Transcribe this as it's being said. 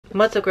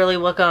What's up, girly?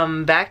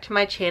 Welcome back to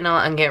my channel.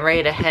 I'm getting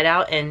ready to head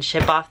out and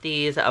ship off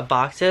these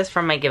boxes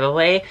from my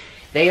giveaway.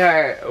 They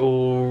are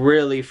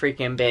really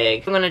freaking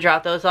big. I'm gonna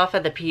drop those off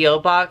at the P.O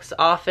Box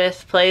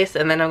office place,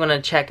 and then I'm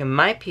gonna check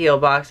my P.O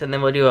Box, and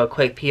then we'll do a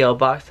quick P.O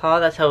Box haul.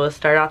 That's how we'll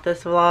start off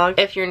this vlog.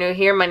 If you're new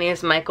here, my name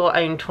is Michael.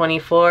 I'm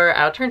 24.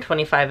 I'll turn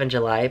 25 in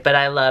July, but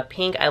I love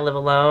pink. I live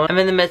alone. I'm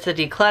in the midst of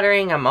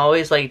decluttering. I'm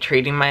always like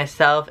treating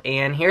myself,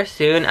 and here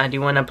soon I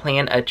do want to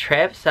plan a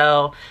trip.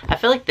 So I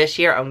feel like this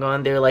year I'm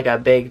going through like a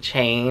big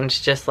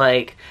change. Just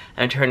like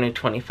I'm turning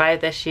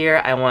 25 this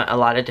year. I want a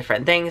lot of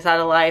different things out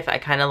of life. I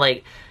kind of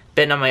like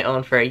been on my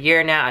own for a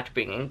year now after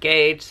being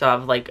engaged, so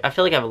I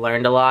feel like I've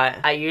learned a lot.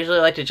 I usually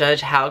like to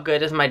judge how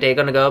good is my day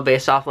gonna go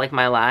based off like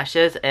my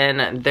lashes,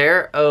 and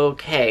they're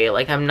okay.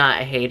 Like, I'm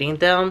not hating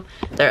them.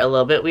 They're a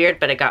little bit weird,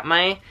 but I got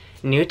my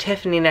new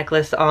Tiffany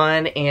necklace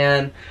on,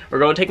 and we're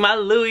gonna take my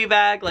Louis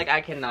bag. Like,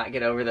 I cannot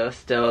get over those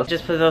still.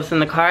 Just put those in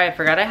the car. I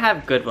forgot I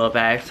have Goodwill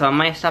bags, so I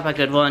might stop at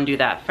Goodwill and do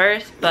that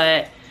first,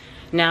 but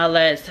now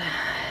let's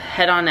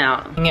head on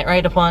out. I'm getting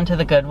ready to pull into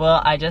the Goodwill.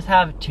 I just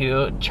have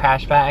 2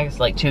 trash bags,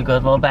 like 2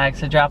 Goodwill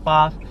bags to drop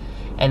off.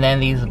 And then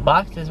these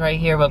boxes right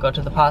here, we'll go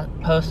to the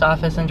post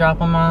office and drop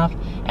them off.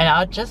 And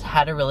I just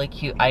had a really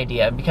cute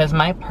idea because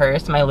my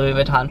purse, my Louis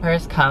Vuitton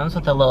purse, comes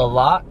with a little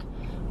lock.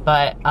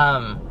 But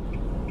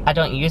I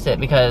don't use it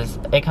because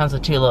it comes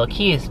with 2 little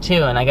keys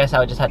too. And I guess I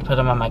would just have to put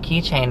them on my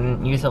keychain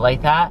and use it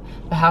like that.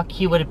 But how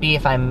cute would it be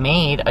if I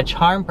made a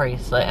charm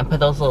bracelet and put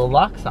those little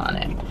locks on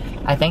it?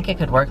 I think it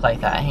could work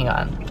like that. Hang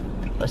on.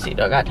 Let's see,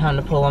 do I got time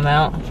to pull them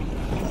out?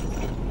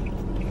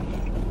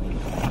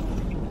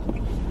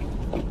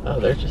 Oh,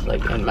 they're just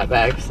like in my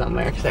bag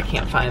somewhere because I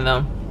can't find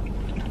them.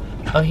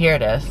 Oh, here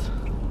it is.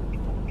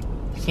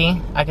 See,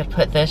 I could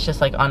put this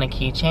just like on a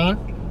keychain,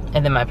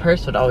 and then my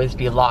purse would always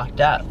be locked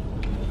up.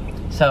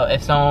 So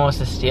if someone was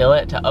to steal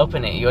it, to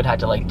open it, you would have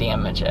to like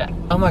damage it.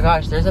 Oh my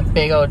gosh, there's a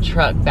big old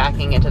truck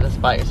backing into the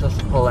spot you're supposed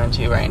to pull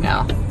into right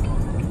now.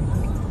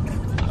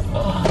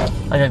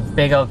 Oh, like a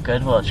big old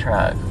Goodwill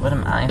truck. What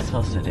am I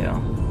supposed to do?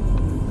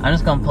 I'm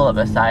just gonna pull up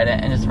beside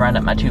it and just run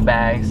up my 2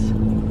 bags.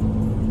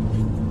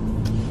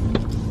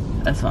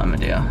 That's what I'm gonna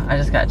do. I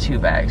just got 2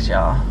 bags,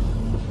 y'all.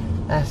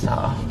 That's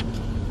all.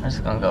 I'm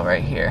just gonna go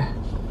right here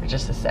for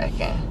just a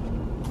second.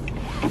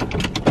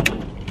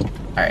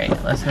 Alright,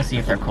 let's go see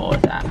if they're cool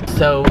with that.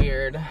 So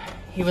weird.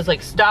 He was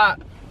like,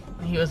 stop.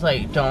 He was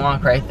like, don't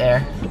walk right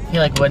there. He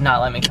like would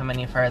not let me come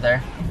any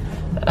further.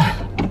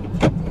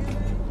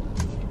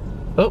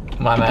 Oh,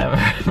 my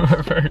bad,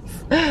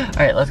 reverse.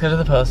 Alright, let's go to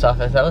the post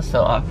office. That was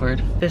so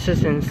awkward. This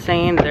is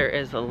insane. There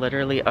is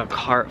literally a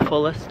cart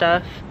full of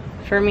stuff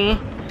for me.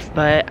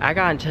 But I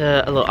got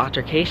into a little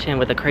altercation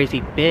with a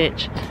crazy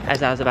bitch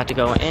as I was about to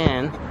go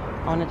in.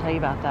 I want to tell you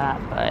about that,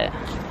 but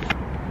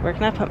where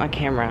can I put my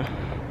camera?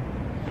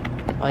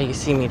 While you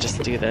see me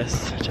just do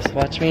this. Just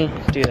watch me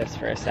do this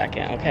for a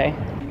second, okay?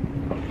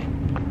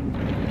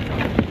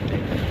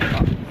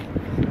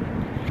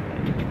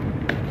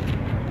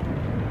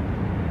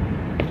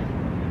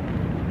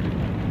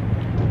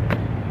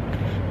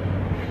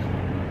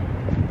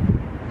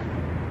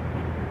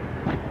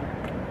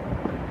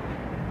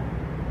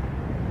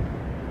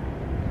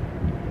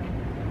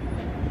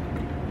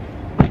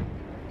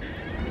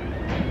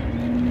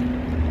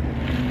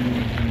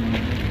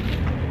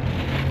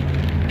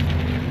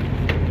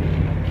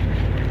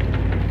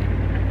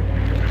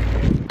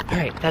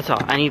 That's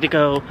all. I need to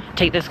go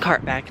take this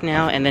cart back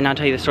now, and then I'll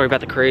tell you the story about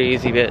the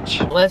crazy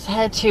bitch. Let's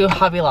head to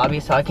Hobby Lobby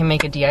so I can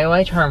make a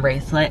DIY charm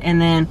bracelet, and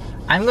then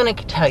I'm gonna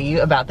tell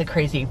you about the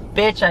crazy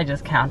bitch I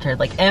just countered,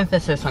 like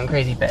emphasis on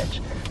crazy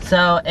bitch.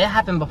 So it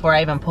happened before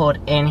I even pulled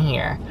in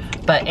here.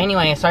 But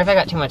anyway, sorry if I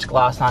got too much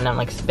gloss on. I'm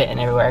like spitting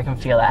everywhere. I can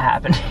feel that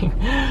happening.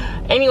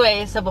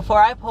 Anyway, so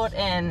before I pulled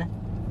in,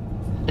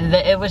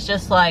 it was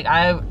just like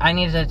I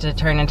needed to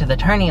turn into the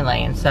turning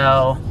lane.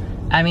 So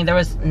I mean, there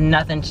was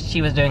nothing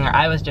she was doing or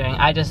I was doing.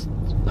 I just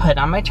put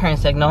on my turn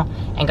signal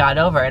and got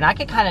over. And I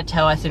could kind of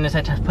tell as soon as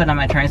I put on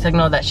my turn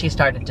signal that she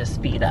started to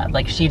speed up.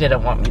 Like, she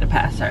didn't want me to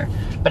pass her.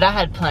 But I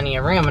had plenty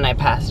of room and I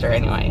passed her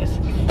anyways.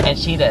 And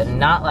she did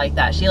not like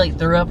that. She like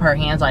threw up her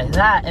hands like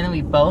that, and then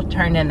we both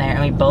turned in there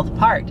and we both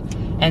parked.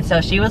 And so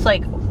she was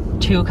like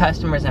 2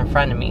 customers in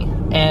front of me.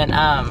 And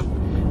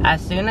as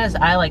soon as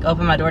I like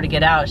opened my door to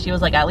get out, she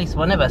was like, at least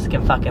one of us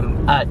can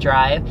fucking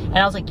drive. And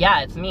I was like,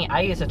 yeah, it's me.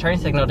 I used a turn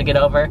signal to get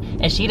over,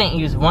 and she didn't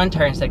use 1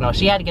 turn signal.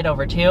 She had to get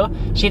over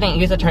 2. She didn't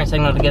use a turn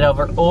signal to get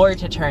over or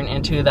to turn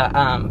into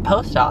the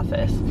post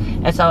office.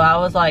 And so I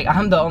was like,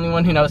 I'm the only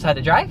one who knows how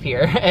to drive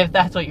here, if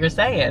that's what you're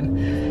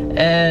saying.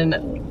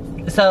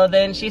 And so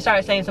then she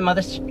started saying some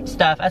other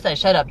stuff. I said,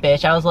 shut up,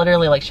 bitch. I was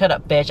literally like, shut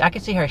up, bitch. I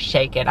could see her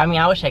shaking. I mean,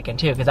 I was shaking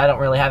too, because I don't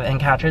really have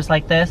encounters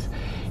like this.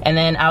 And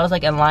then I was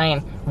like in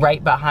line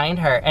right behind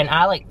her, and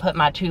I like put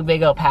my 2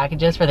 big old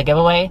packages for the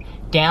giveaway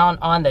down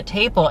on the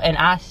table, and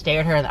I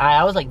stared her in the eye.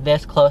 I was like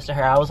this close to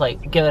her. I was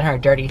like giving her a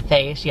dirty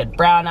face. She had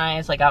brown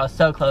eyes. Like, I was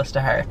so close to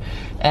her.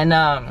 And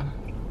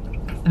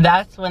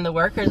that's when the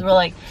workers were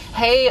like,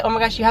 hey, oh my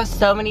gosh, you have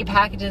so many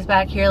packages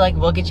back here, like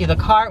we'll get you the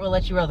cart, we'll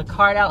let you roll the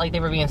cart out. Like they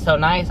were being so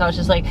nice. I was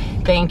just like,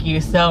 thank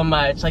you so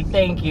much, like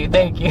thank you.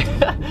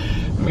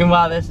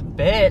 Meanwhile, this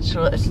bitch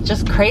was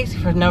just crazy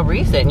for no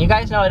reason. You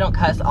guys know I don't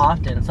cuss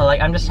often, so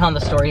like I'm just telling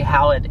the story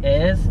how it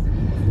is.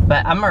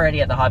 But I'm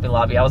already at the Hobby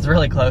Lobby. I was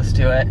really close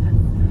to it.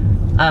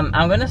 I'm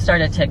gonna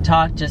start a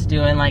TikTok just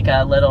doing like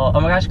a little, oh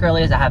my gosh,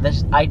 girlies, I have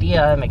this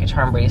idea, make a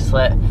charm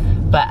bracelet.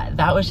 But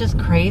that was just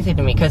crazy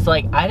to me because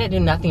like I didn't do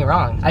nothing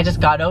wrong. I just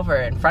got over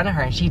in front of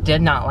her and she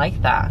did not like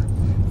that.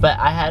 But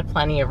I had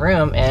plenty of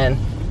room, and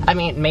I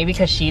mean, maybe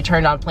because she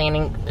planned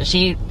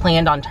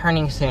on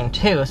turning soon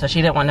too, so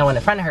she didn't want no one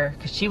in front of her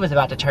because she was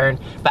about to turn,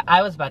 but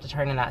I was about to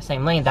turn in that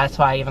same lane. That's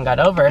why I even got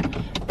over.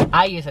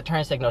 I used a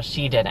turn signal,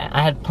 she didn't.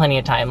 I had plenty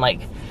of time,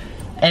 like,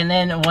 and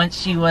then once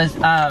she was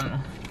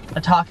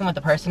talking with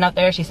the person up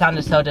there, she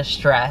sounded so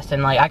distressed,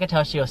 and like I could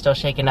tell she was still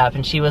shaken up,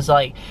 and she was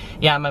like,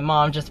 yeah, my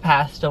mom just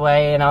passed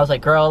away. And I was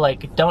like, girl,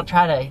 like don't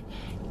try to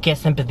get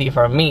sympathy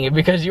from me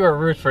because you were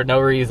rude for no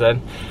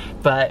reason.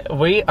 But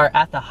we are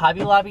at the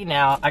Hobby Lobby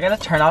now. I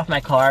gotta turn off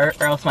my car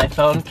or else my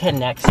phone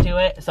connects to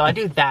it, so I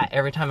do that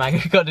every time I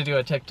go to do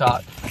a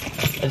TikTok.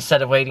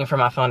 Instead of waiting for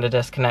my phone to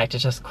disconnect,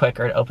 it's just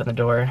quicker to open the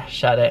door,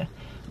 shut it.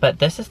 But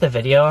this is the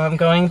video I'm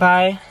going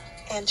by.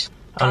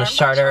 I want to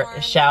shout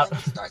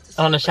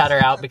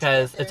her out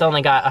because it's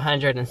only got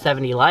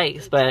 170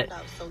 likes, but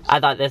I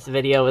thought this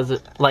video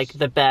was like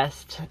the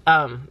best.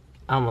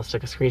 I almost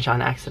took a screenshot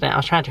on accident. I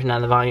was trying to turn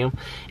down the volume.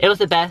 It was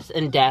the best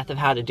in depth of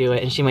how to do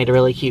it, and she made a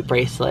really cute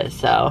bracelet.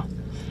 So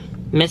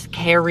Miss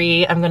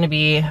Carrie, I'm gonna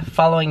be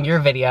following your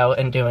video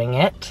and doing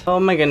it. Oh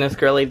my goodness,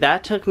 girly,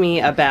 that took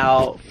me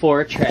about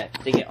 4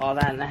 trips to get all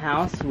that in the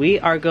house. We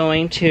are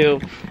going to,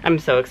 I'm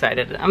so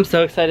excited. I'm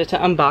so excited to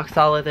unbox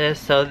all of this,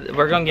 so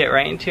we're gonna get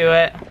right into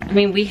it. I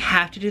mean, we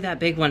have to do that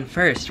big one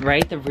first,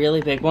 right? The really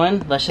big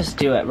one. Let's just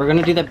do it. We're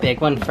gonna do the big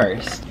one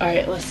first. All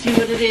right, let's see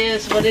what it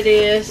is,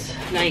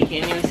 Now you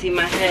can't even see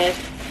my head.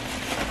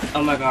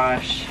 Oh my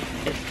gosh,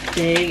 it's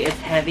big, it's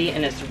heavy,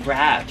 and it's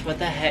wrapped. What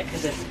the heck could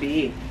this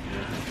be?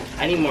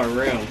 I need more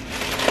room.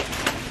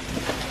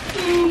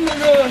 Oh my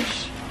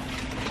gosh.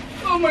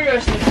 Oh my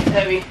gosh, this is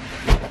heavy.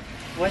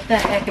 What the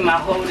heck am I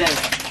holding?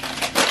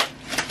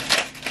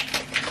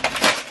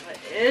 What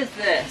is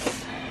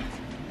this?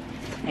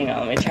 Hang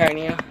on, let me turn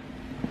you.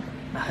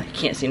 Oh, I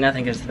can't see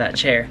nothing because of that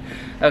chair.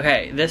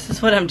 Okay, this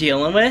is what I'm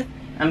dealing with.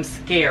 I'm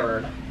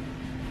scared.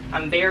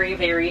 I'm very,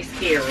 very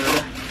scared.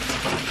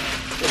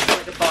 This is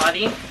like a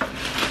body.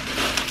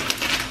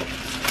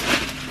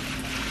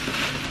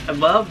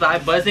 Well, I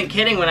wasn't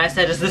kidding when I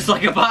said, is this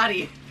like a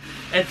body?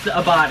 It's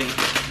a body.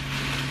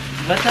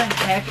 What the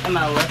heck am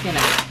I looking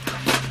at?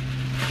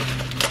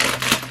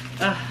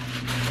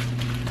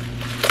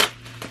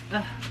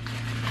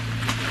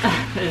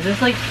 Is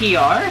this like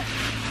PR?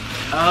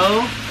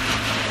 Oh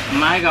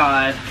my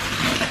god.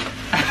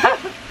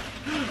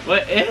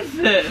 What is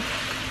this?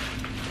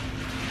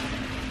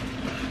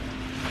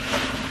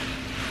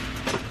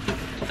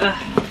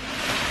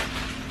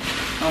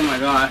 Oh my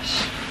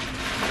gosh.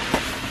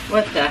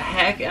 What the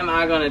heck am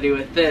I gonna do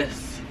with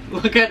this?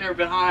 Look at her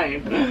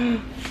behind.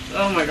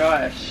 Oh my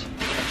gosh.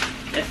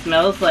 It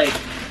smells like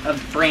a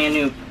brand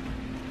new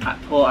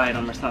pull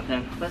item or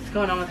something. What's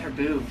going on with her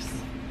boobs?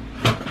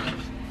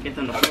 Get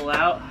them to pull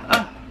out.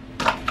 Oh,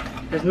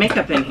 there's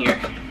makeup in here.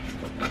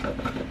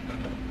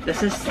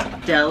 This is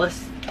Stella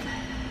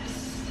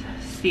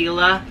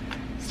Stila,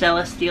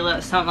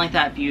 something like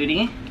that,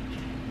 beauty.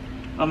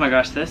 Oh my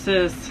gosh, this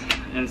is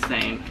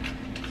insane.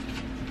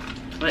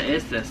 What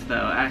is this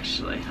though,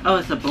 actually? Oh,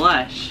 it's a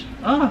blush.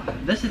 Oh,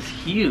 this is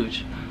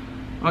huge.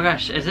 Oh my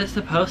gosh, is it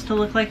supposed to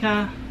look like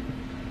a...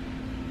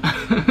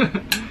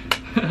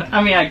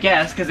 I mean, I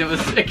guess, because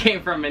it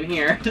came from in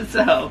here.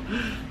 So,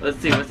 let's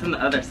see, what's on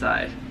the other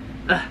side?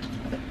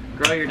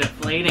 Girl, you're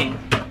deflating.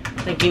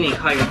 I think you need to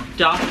call your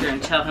doctor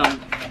and tell him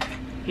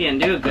he didn't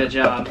do a good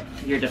job.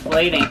 You're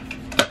deflating.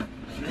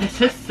 This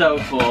is so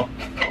cool.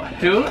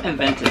 Who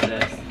invented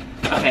this?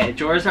 Okay,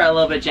 drawers are a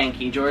little bit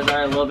janky. Drawers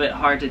are a little bit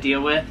hard to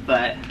deal with,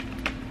 but...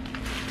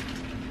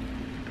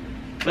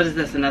 What is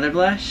this, another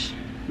blush?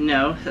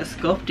 No, a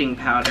sculpting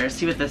powder.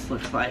 See what this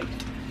looks like.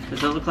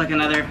 Does it look like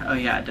another? Oh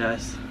yeah, it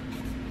does.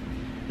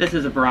 This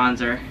is a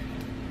bronzer.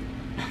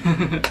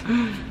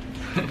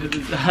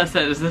 I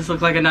said, does this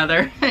look like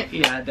another?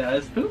 Yeah, it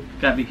does. Ooh,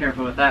 gotta be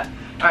careful with that.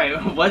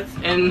 Alright, what's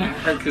in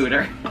her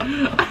cooter?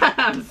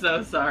 I'm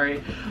so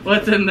sorry.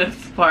 What's in this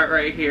part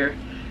right here?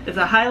 It's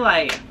a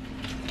highlight.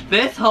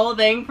 This whole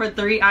thing for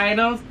 3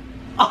 items?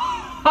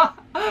 Oh,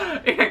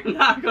 you're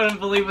not going to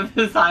believe what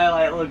this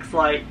highlight looks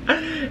like.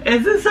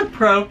 Is this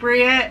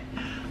appropriate?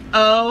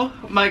 Oh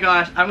my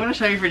gosh. I'm going to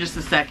show you for just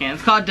a second.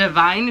 It's called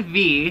Divine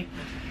V.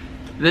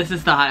 This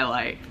is the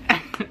highlight.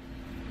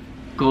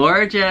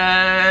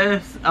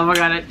 Gorgeous. Oh my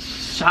god, it's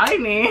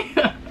shiny.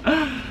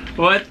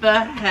 What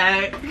the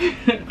heck?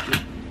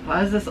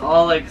 Why is this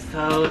all like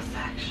so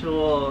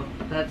sexual?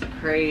 That's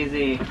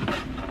crazy.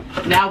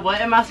 Now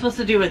what am I supposed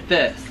to do with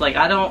this? Like,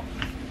 do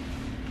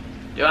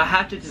I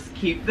have to just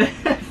keep this?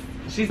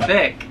 She's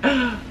thick.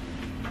 I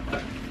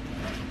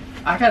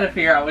gotta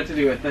figure out what to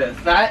do with this.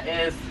 That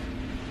is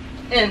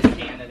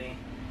insanity.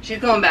 She's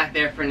going back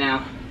there for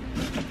now.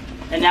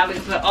 And now we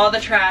can put all the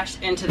trash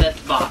into this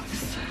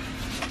box.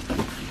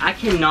 I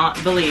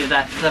cannot believe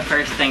that's the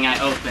first thing I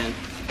opened.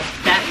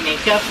 That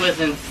makeup was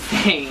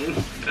insane.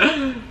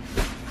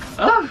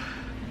 Oh.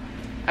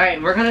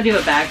 Alright, we're gonna do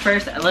a bag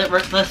first.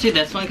 Let's do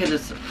this one because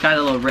it's got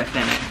a little rip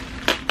in it.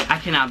 I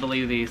cannot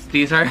believe these.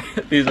 These are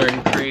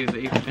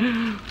crazy.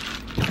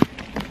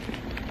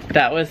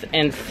 That was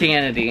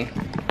insanity.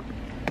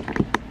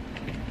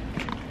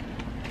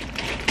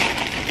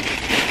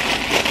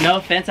 No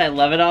offense, I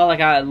love it all. Like,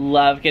 I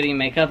love getting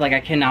makeup. Like,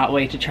 I cannot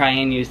wait to try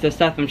and use this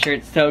stuff. I'm sure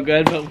it's so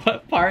good, but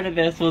what part of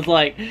this was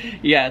like,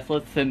 yes,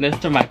 let's send this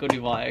to Michael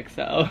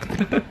XO.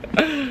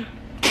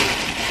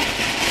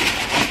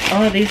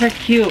 Oh, these are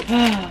cute.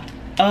 Oh,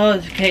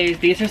 okay,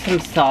 these are some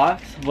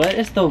socks. What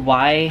is the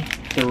Y3,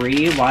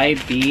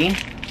 YB?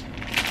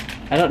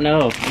 I don't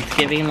know. It's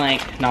giving like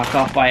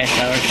knockoff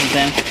YSL or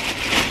something.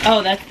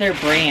 Oh, that's their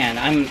brand.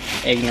 I'm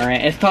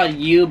ignorant. It's called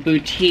U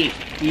Boutique.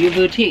 U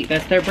Boutique,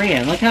 that's their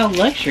brand. Look how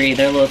luxury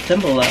their little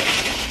symbol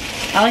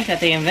looks. I like that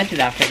they invented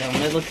after them.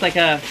 It looks like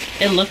a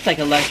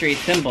luxury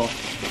symbol.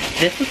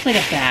 This looks like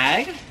a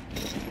bag.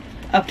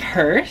 A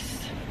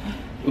purse.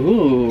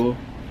 Ooh.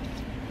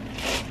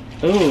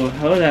 Ooh,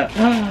 hold up.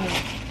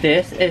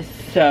 This is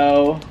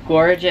so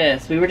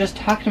gorgeous. We were just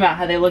talking about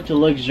how they looked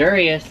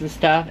luxurious and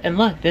stuff. And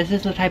look, this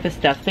is the type of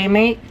stuff they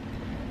make.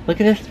 Look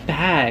at this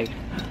bag.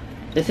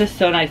 This is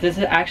so nice. This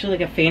is actually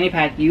like a fanny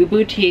pack. U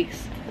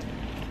Boutiques,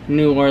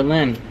 New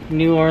Orleans.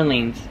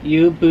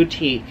 U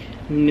Boutique,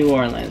 New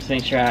Orleans.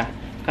 Make sure I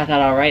got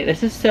that all right.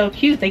 This is so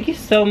cute. Thank you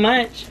so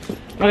much. Oh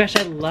my gosh,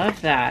 I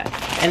love that.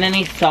 And then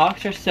these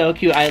socks are so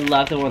cute. I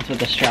love the ones with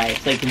the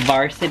stripes. Like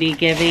varsity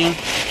giving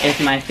is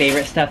my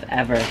favorite stuff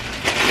ever.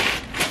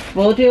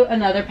 We'll do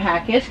another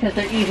package because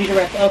they're easy to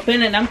rip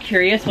open. And I'm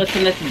curious what's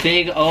in this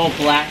big old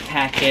black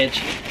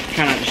package.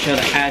 Try not to show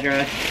the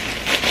address.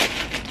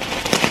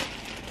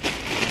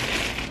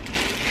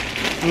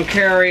 I'm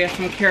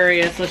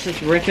curious. Let's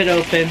just rip it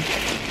open.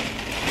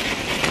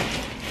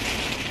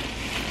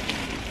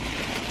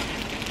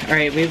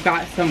 Alright, we've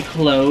got some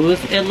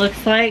clothes, it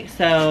looks like.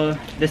 So,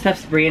 this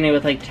stuff's brand new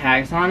with like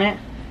tags on it.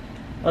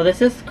 Oh,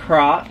 this is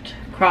cropped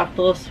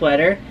little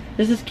sweater.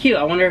 This is cute.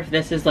 I wonder if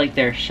this is like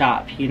their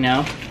shop, you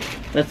know?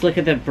 Let's look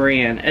at the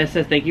brand. It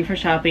says, thank you for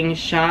shopping.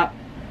 Shop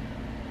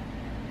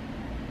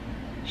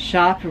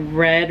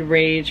Red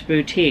Rage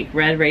Boutique.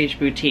 Red Rage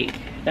Boutique.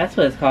 That's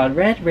what it's called.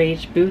 Red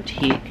Rage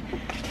Boutique.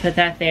 Put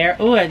that there.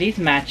 Oh, are these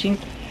matching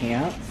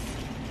pants?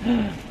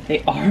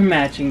 They are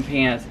matching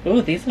pants.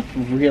 Oh, these look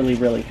really,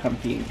 really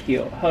comfy and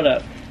cute. Hold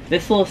up.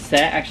 This little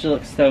set actually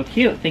looks so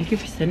cute. Thank you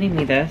for sending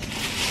me this.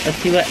 Let's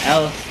see what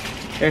else.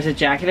 There's a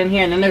jacket in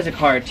here, and then there's a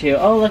card too.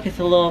 Oh, look, it's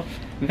a little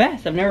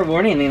vest. I've never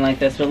worn anything like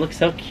this, but it looks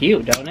so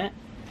cute, don't it?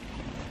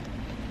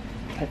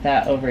 Put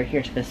that over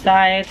here to the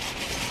side.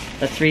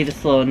 Let's read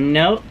this little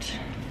note.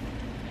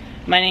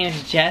 My name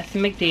is Jess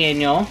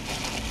McDaniel.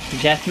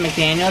 Jess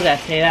McDaniel, did I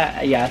say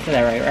that? Yeah, I said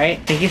that right?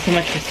 Thank you so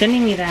much for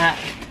sending me that.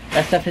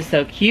 That stuff is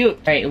so cute.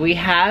 Alright, we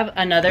have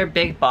another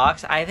big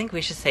box. I think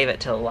we should save it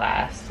till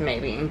last,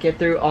 maybe, and get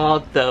through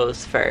all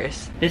those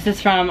first. This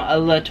is from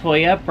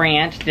Latoya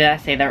Branch. Did I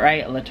say that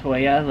right?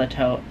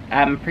 Latoya?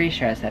 I'm pretty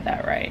sure I said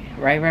that right.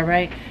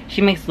 Right?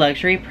 She makes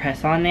luxury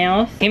press-on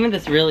nails. Came in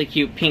this really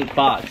cute pink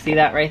box. See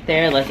that right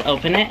there? Let's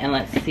open it and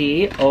let's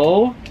see.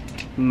 Oh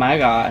my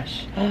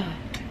gosh.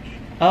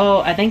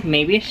 Oh, I think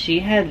maybe she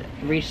had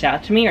reached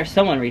out to me or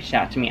someone reached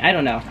out to me. I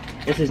don't know.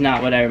 This is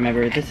not what I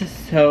remember. This is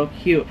so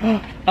cute.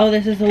 Oh,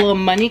 this is a little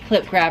money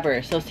clip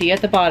grabber. So see at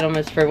the bottom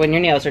is for when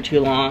your nails are too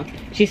long.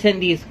 She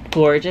sent these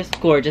gorgeous,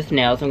 gorgeous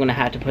nails I'm gonna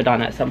have to put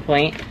on at some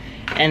point.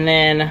 And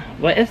then,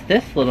 what is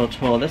this little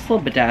tool? This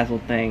little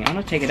bedazzled thing. I'm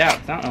gonna take it out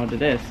because I don't know what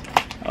it is.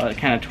 Oh, it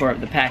kind of tore up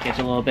the package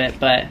a little bit,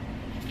 but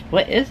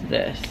what is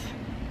this?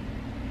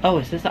 Oh,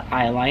 is this an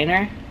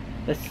eyeliner?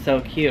 That's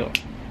so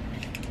cute.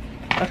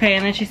 Okay,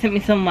 and then she sent me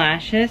some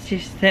lashes. She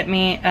sent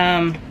me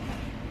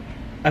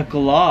a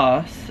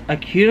gloss, a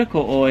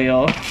cuticle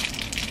oil.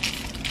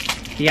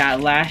 Yeah,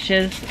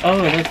 lashes.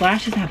 Oh, those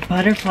lashes have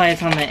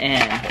butterflies on the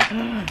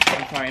end.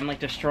 I'm sorry, I'm like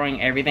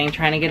destroying everything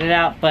trying to get it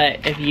out,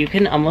 but if you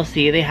can almost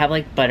see, they have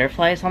like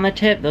butterflies on the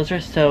tip. Those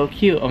are so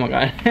cute. Oh my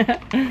god.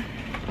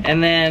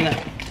 And then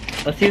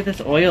let's see what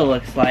this oil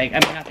looks like. I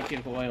mean, not the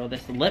cuticle oil,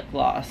 this lip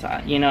gloss.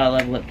 You know I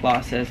love lip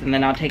glosses. And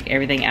then I'll take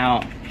everything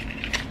out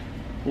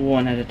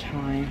one at a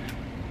time.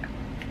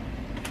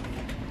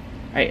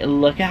 Alright,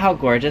 look at how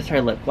gorgeous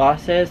her lip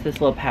gloss is.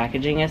 This little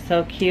packaging is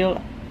so cute.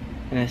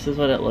 And this is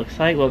what it looks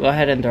like. We'll go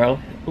ahead and throw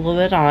a little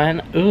bit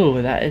on.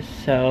 Ooh, that is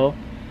so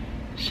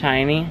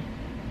shiny.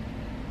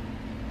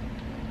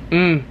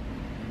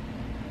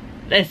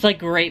 It's like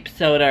grape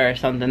soda or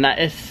something. That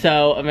is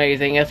so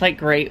amazing. It's like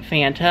grape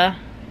Fanta.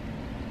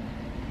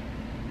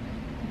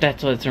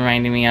 That's what it's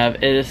reminding me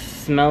of. It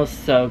smells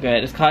so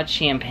good. It's called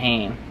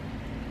champagne.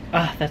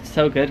 Oh, that's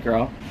so good,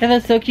 girl. Yeah,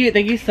 that's so cute.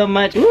 Thank you so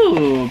much.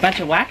 Ooh, a bunch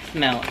of wax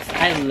melts.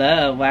 I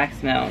love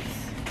wax melts.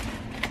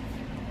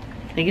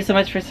 Thank you so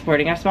much for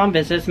supporting our small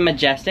business,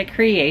 Majestic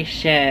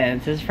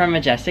Creations. This is from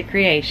Majestic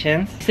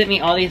Creations. She sent me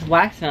all these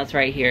wax melts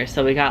right here.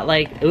 So we got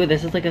like, ooh,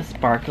 this is like a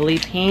sparkly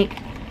pink.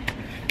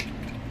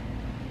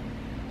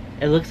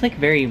 It looks like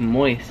very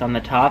moist on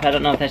the top. I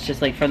don't know if that's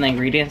just like from the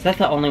ingredients. That's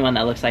the only one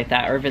that looks like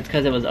that, or if it's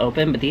because it was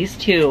open. But these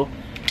two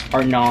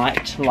are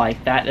not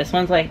like that. This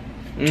one's like,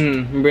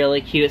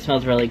 really cute. It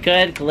smells really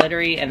good,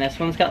 glittery. And this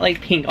one's got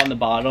like pink on the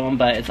bottom,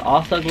 but it's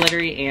also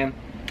glittery and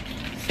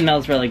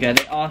smells really good.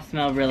 They all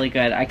smell really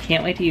good. I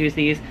can't wait to use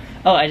these.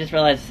 Oh, I just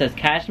realized it says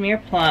Cashmere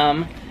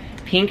Plum,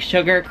 Pink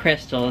Sugar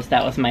Crystals.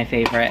 That was my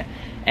favorite.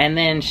 And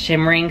then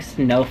Shimmering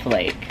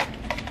Snowflake.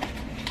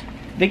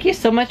 Thank you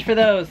so much for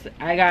those.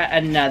 I got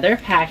another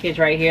package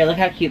right here. Look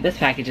how cute this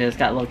package is. It's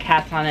got little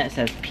cats on it. It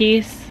says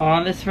peace.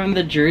 Oh, this is from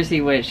the Jersey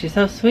Witch. She's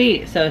so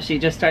sweet. So she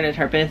just started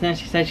her business.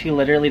 She said she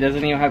literally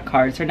doesn't even have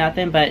cards or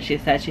nothing, but she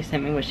said she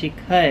sent me what she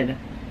could.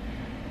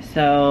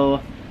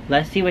 So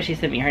let's see what she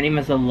sent me. Her name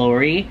is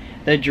Lori,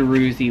 the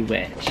Jersey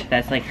Witch.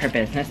 That's like her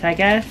business, I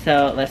guess.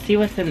 So let's see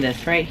what's in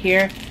this right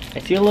here. I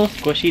see a little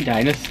squishy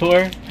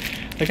dinosaur.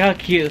 Look how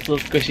cute this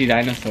little squishy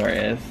dinosaur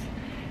is.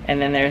 And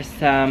then there's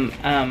some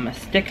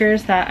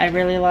stickers that I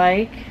really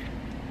like.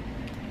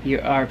 You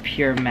are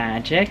pure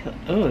magic.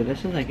 Oh,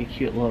 this is like a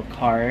cute little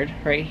card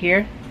right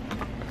here.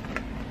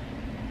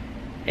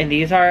 And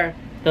these are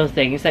those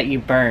things that you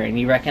burn.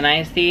 You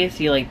recognize these?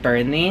 You like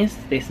burn these?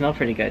 They smell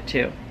pretty good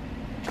too.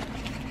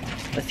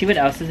 Let's see what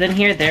else is in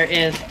here. There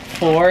is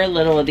 4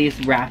 little of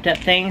these wrapped up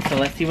things. So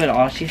let's see what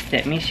all she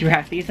sent me. She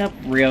wrapped these up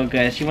real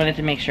good. She wanted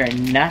to make sure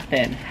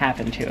nothing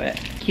happened to it.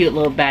 Cute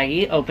little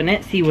baggie. Open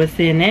it. See what's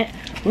in it.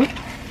 Oop,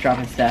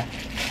 dropping stuff.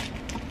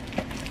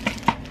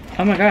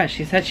 Oh my gosh,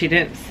 she said she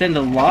didn't send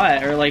a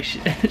lot. Or like,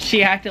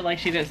 she acted like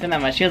she didn't send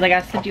that much. She was like,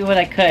 I sent you what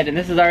I could. And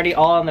this is already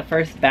all in the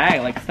first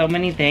bag. Like so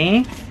many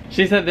things.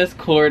 She said this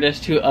cord is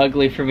too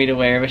ugly for me to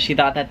wear. But she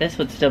thought that this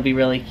would still be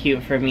really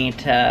cute for me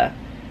to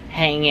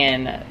hang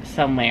in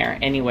somewhere,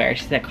 anywhere.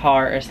 She said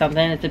car or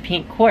something. It's a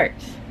pink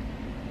quartz.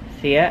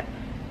 See it?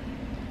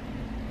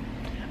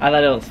 I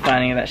thought it was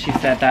funny that she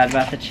said that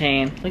about the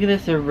chain. Look at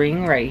this, a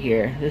ring right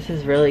here. This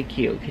is really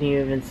cute. Can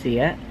you even see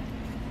it?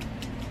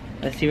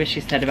 Let's see what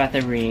she said about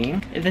the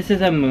ring. This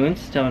is a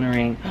moonstone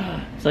ring.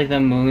 It's like the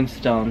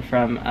moonstone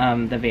from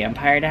the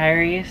Vampire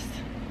Diaries.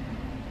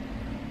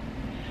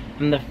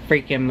 I'm the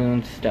freaking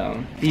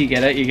moonstone. You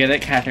get it? You get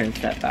it? Catherine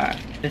said that.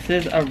 This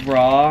is a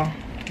raw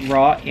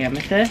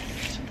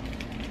amethyst.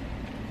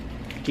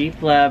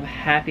 Deep love,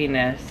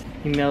 happiness,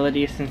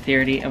 humility,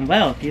 sincerity, and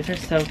wealth. These are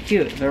so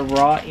cute. They're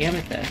raw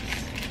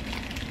amethysts.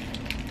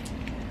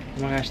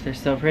 Oh my gosh, they're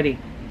so pretty.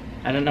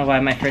 I don't know why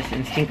my first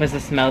instinct was to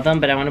smell them,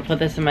 but I want to put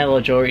this in my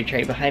little jewelry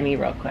tray behind me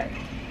real quick.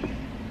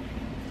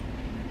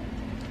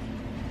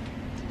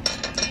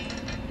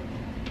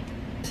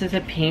 This is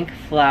a pink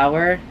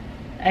flower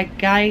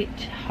agate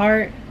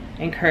heart.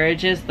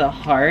 Encourages the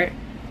heart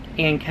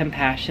and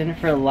compassion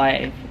for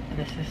life.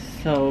 This is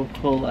so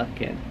cool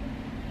looking.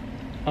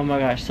 Oh my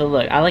gosh, so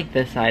look, I like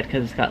this side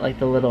because it's got like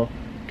the little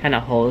kind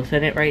of holes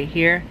in it right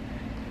here.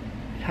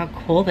 Look how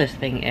cool this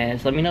thing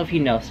is. Let me know if you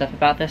know stuff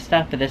about this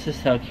stuff, but this is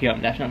so cute.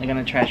 I'm definitely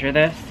going to treasure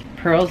this.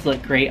 Pearls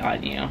look great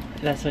on you.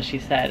 That's what she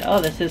said. Oh,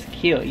 this is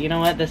cute. You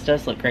know what? This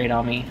does look great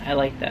on me. I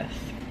like this.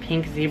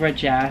 Pink zebra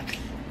jasp.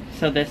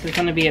 So this is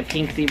going to be a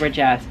pink zebra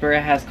jasper.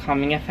 It has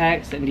calming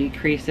effects and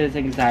decreases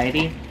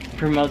anxiety.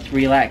 Promotes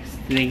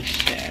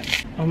relaxation.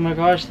 Oh my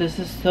gosh, this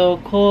is so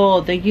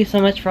cool. Thank you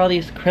so much for all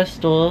these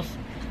crystals.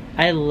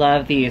 I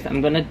love these.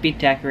 I'm gonna be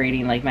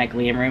decorating like my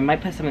glam room.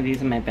 Might put some of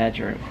these in my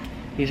bedroom.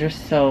 These are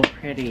so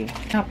pretty.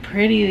 Look how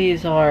pretty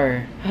these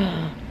are.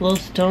 Little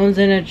stones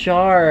in a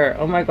jar.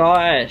 Oh my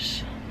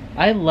gosh.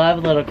 I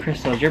love little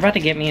crystals. You're about to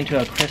get me into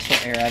a crystal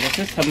era. This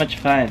is so much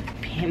fun.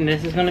 And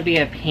this is gonna be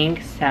a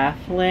pink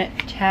sapphire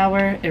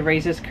tower. It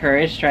raises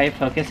courage, drive,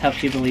 focus,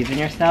 helps you believe in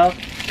yourself.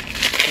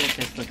 Let's see what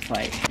this looks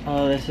like.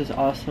 Oh, this is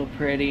also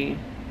pretty.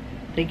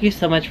 Thank you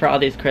so much for all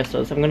these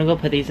crystals. I'm gonna go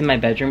put these in my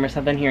bedroom or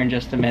something here in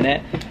just a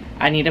minute.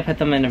 I need to put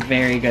them in a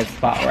very good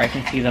spot where I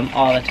can see them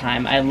all the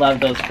time. I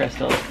love those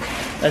crystals.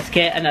 Let's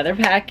get another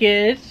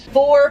package.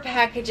 4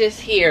 packages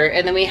here,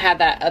 and then we have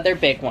that other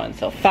big one.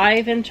 So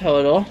 5 in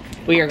total.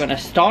 We are gonna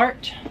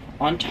start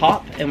on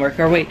top and work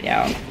our way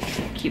down.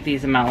 Keep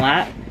these in my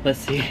lap. Let's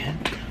see.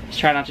 Let's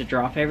try not to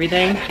drop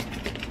everything.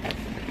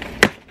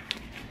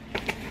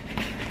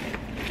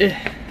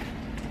 Ugh.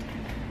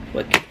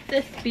 What could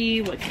this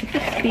be? What could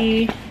this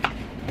be?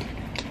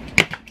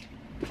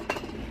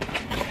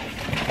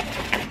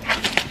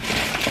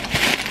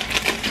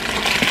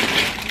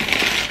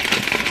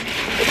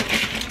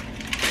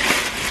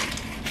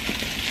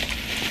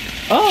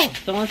 Oh,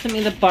 someone sent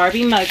me the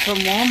Barbie mug from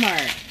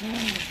Walmart.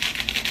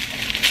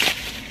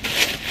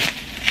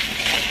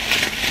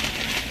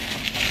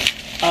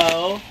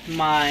 Oh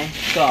my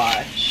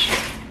gosh.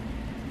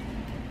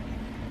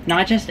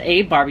 Not just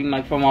a Barbie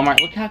mug from Walmart.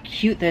 Look how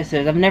cute this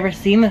is. I've never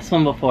seen this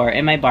one before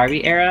in my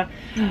Barbie era.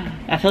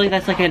 I feel like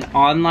that's like an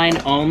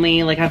online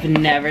only. Like I've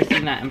never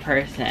seen that in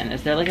person.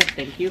 Is there like a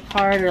thank you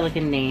card or like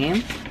a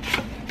name?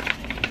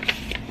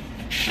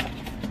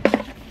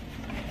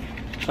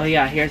 Oh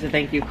yeah, here's a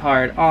thank you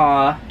card.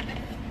 Aw.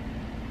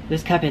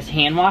 This cup is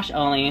hand wash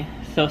only.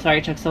 So sorry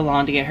it took so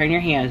long to get her in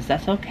your hands.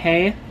 That's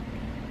okay.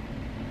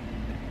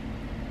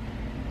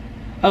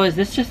 Oh, is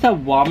this just a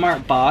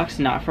Walmart box,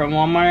 not from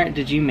Walmart?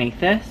 Did you make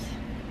this?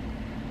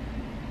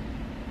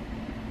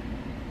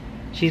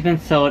 She's been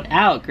sold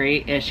out.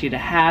 Great issue to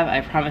have. I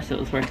promise it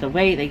was worth the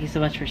wait. Thank you so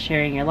much for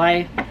sharing your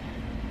life.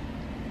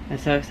 I'm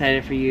so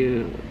excited for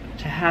you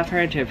to have her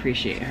and to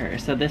appreciate her.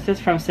 So this is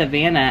from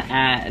Savannah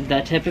at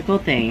The Typical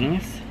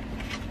Things.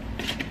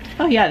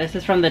 Oh yeah, this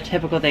is from The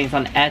Typical Things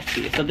on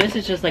Etsy. So this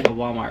is just like a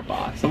Walmart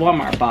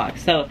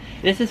box. So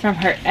this is from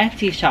her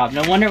Etsy shop.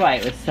 No wonder why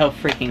it was so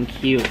freaking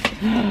cute.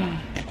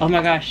 Oh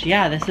my gosh,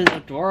 yeah, this is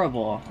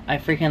adorable. I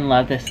freaking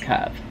love this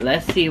cup.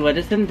 Let's see what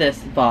is in this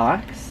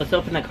box. Let's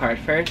open the card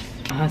first.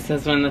 Oh, it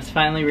says, when this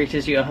finally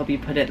reaches you, I hope you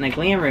put it in the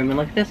glam room. And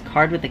look at this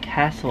card with the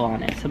castle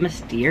on it. So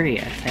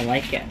mysterious. I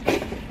like it.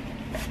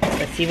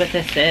 Let's see what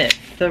this is.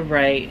 The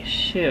right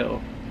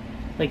shoe.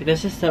 Like,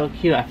 this is so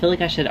cute. I feel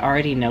like I should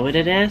already know what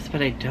it is,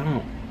 but I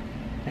don't.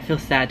 I feel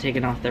sad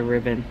taking off the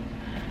ribbon.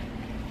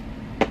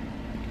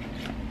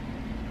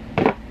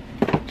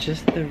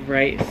 Just the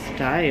right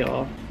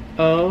style.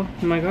 Oh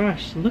my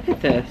gosh, look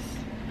at this.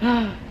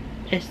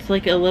 It's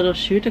like a little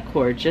shoe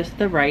decor, just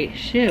the right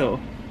shoe.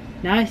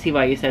 Now I see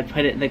why you said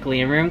put it in the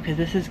glam room, because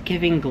this is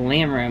giving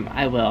glam room.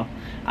 I will.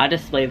 I'll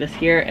display this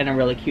here in a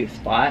really cute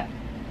spot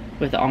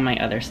with all my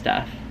other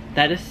stuff.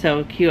 That is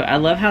so cute. I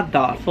love how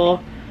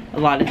thoughtful a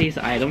lot of these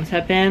items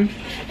have been,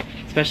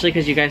 especially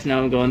because you guys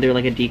know I'm going through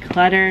like a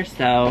declutter,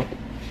 so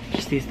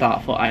just these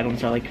thoughtful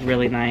items are like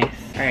really nice.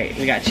 All right,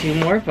 we got 2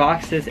 more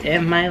boxes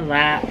in my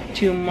lap.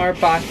 2 more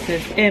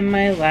boxes in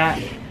my lap.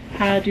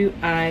 How do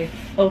I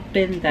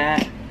open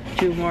that?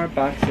 2 more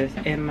boxes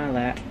in my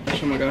lap.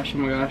 Oh my gosh, oh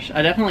my gosh.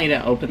 I definitely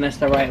didn't open this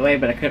the right way,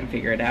 but I couldn't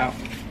figure it out.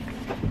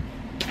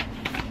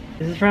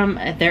 This is from,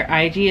 their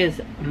IG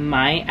is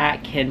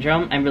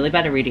my@Kindrum. I'm really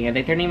bad at reading it. I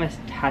think their name is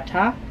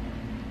Tata.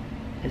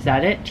 Is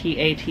that it?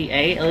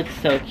 T-A-T-A. It looks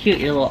so cute.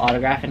 Your little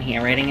autograph and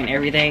handwriting and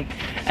everything.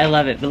 I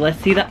love it. But let's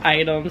see the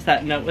items.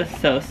 That note was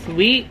so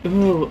sweet.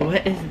 Ooh,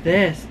 what is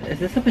this? Is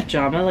this a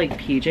pajama like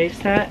PJ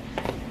set?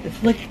 This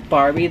is like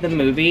Barbie the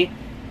movie.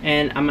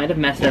 And I might have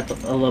messed up a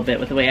little bit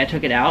with the way I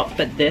took it out.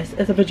 But this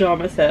is a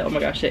pajama set. Oh my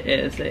gosh, it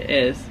is. It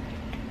is.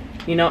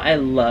 You know, I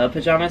love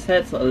pajama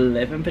sets. I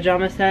live in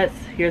pajama sets.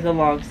 Here's a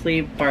long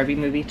sleeve Barbie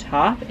movie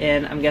top.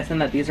 And I'm guessing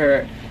that these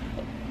are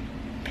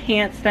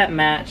pants that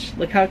match.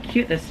 Look how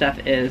cute this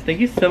stuff is.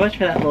 Thank you so much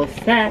for that little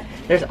set.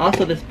 There's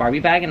also this Barbie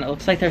bag and it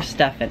looks like there's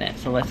stuff in it,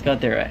 so let's go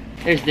through it.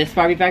 There's this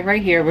Barbie bag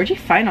right here. Where'd you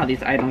find all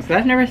these items? Because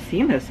I've never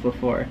seen this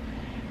before.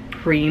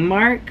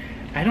 Primark?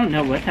 I don't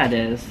know what that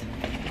is.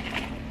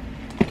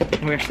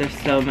 I wish there's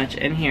so much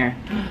in here.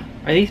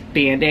 Are these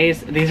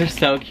band-aids? These are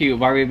so cute.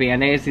 Barbie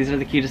band-aids. These are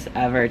the cutest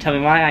ever. Tell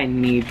me why I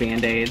need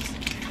band-aids.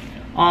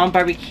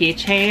 Barbie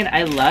keychain.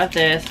 I love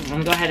this. I'm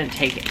gonna go ahead and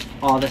take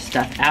all this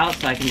stuff out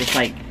so I can just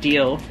like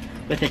deal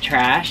with the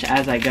trash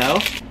as I go.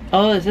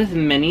 Oh, is this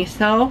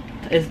Miniso?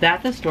 Is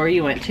that the store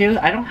you went to?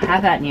 I don't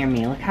have that near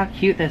me. Look how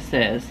cute this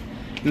is.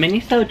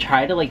 Miniso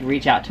tried to like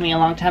reach out to me a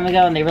long time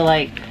ago and they were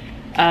like,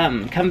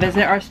 come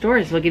visit our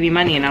stores, we'll give you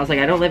money. And I was like,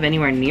 I don't live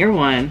anywhere near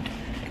one.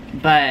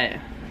 But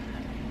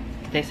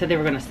they said they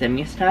were gonna send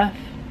me stuff.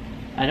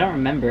 I don't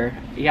remember.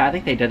 Yeah, I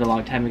think they did a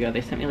long time ago.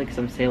 They sent me like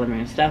some Sailor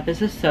Moon stuff.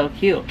 This is so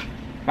cute.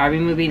 Barbie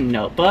movie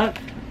notebook.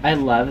 I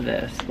love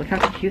this. Look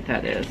how cute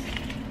that is.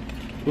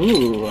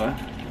 Ooh.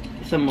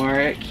 Some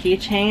more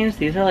keychains.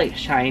 These are like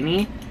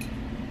shiny.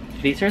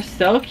 These are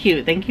so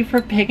cute. Thank you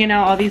for picking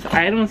out all these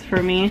items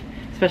for me.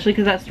 Especially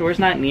because that store's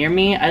not near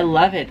me. I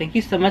love it. Thank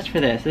you so much for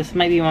this. This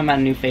might be one of my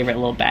new favorite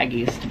little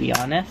baggies, to be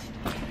honest.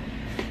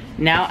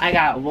 Now I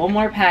got one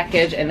more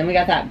package and then we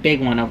got that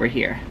big one over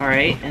here.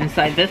 Alright,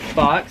 inside this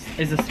box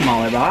is a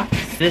smaller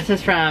box. This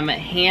is from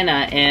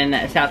Hannah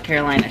in South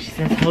Carolina. She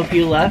says, hope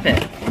you love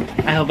it.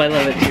 I hope I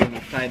love it too. I'm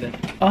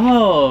excited.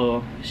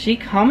 Oh, she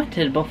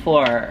commented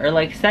before or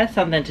like said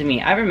something to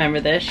me. I remember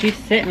this. She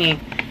sent me,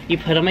 you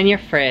put them in your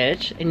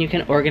fridge and you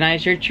can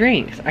organize your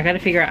drinks. I gotta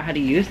figure out how to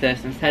use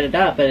this and set it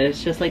up, but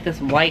it's just like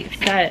this white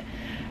set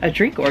of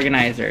drink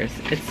organizers.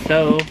 It's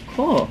so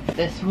cool.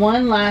 This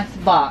one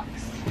last box.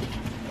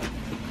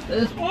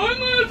 This one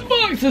last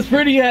box is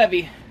pretty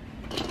heavy.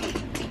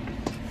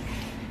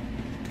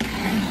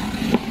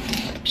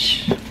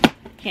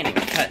 Can't even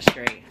cut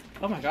straight.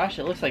 Oh my gosh,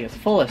 it looks like it's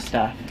full of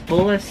stuff.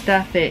 Full of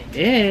stuff it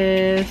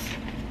is.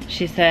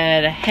 She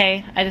said,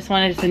 hey, I just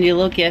wanted to send you a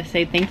little gift.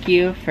 Say thank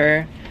you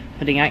for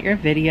putting out your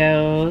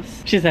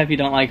videos. She said if you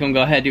don't like them,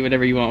 go ahead, do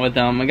whatever you want with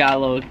them. I got a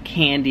little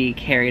candy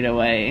carried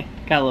away.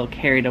 Got a little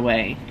carried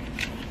away.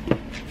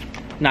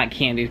 Not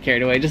candy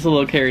carried away, just a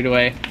little carried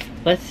away.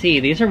 Let's see,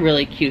 these are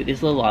really cute.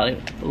 These little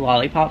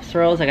lollipop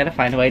swirls. I gotta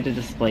find a way to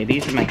display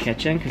these in my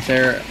kitchen because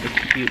they're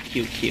cute,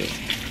 cute, cute.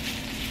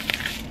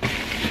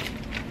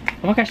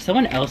 Oh my gosh,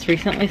 someone else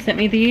recently sent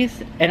me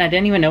these and I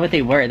didn't even know what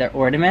they were. They're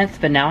ornaments,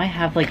 but now I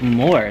have like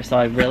more, so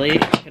I really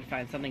could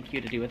find something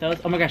cute to do with those.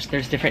 Oh my gosh,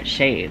 there's different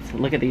shades.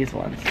 Look at these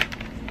ones.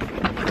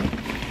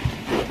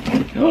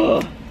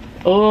 Oh,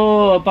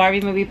 Oh, a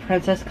Barbie movie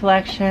princess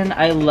collection.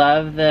 I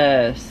love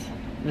this.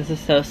 This is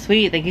so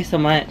sweet. Thank you so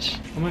much.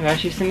 Oh my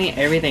gosh, you sent me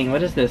everything.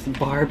 What is this?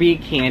 Barbie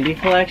candy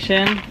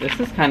collection? This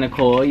is kind of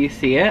cool. You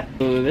see it?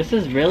 Ooh, this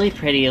is really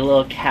pretty. A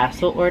little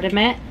castle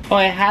ornament. Oh,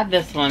 I had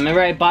this one.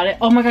 Remember I bought it?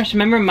 Oh my gosh,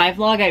 remember my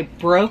vlog? I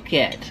broke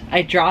it.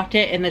 I dropped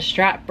it and the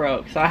strap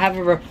broke. So I have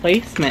a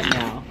replacement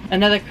now.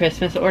 Another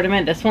Christmas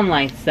ornament. This one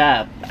lights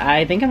up.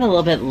 I think I'm a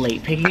little bit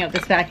late picking up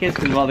this package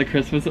because of all the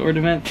Christmas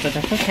ornaments, but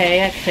that's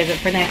okay. I can save it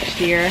for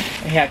next year.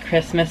 I got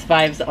Christmas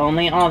vibes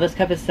only. Oh, this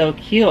cup is so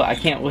cute. I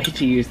can't wait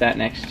to use that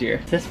next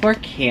year. Is this for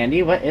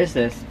candy? What is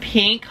this?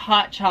 Pink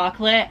hot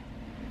chocolate?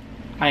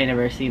 I ain't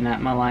never seen that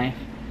in my life.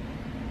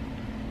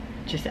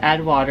 Just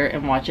add water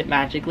and watch it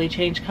magically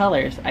change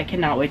colors. I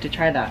cannot wait to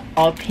try that.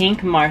 All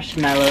pink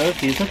marshmallows.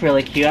 These look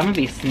really cute. I'm gonna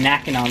be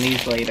snacking on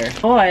these later.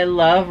 Oh, I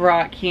love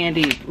rock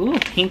candy. Ooh,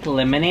 pink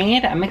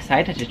lemonade. I'm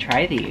excited to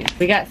try these.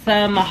 We got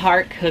some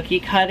heart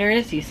cookie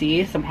cutters. You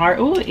see, some heart.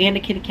 Ooh, and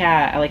a kitty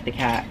cat. I like the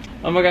cat.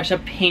 Oh my gosh, a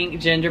pink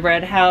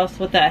gingerbread house.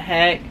 What the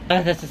heck?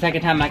 Oh, that's the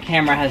second time my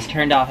camera has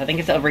turned off. I think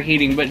it's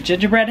overheating, but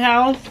gingerbread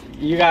house?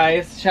 You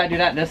guys, should I do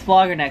that this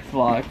vlog or next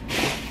vlog?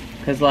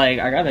 Cause like,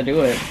 I gotta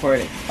do it before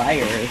it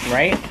expires,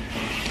 right?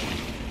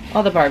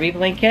 Oh, the Barbie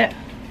blanket.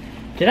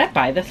 Did I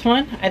buy this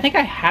one? I think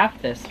I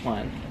have this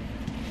one.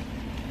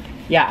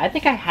 Yeah, I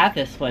think I have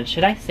this one.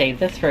 Should I save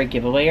this for a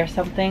giveaway or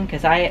something?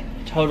 Cause I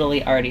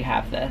totally already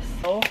have this.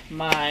 Oh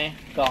my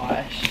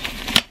gosh.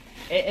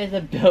 It is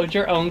a build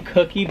your own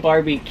cookie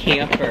Barbie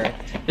camper.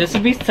 This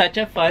would be such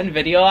a fun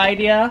video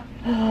idea.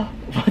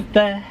 What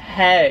the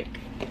heck?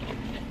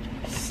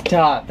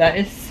 Stop, that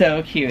is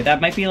so cute.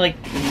 That might be like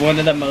one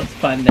of the most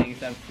fun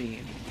things I've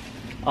seen.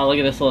 Oh, look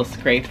at this little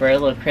scraper, a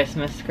little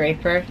Christmas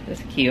scraper.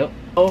 That's cute.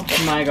 Oh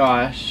my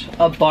gosh,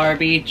 a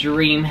Barbie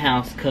dream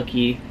house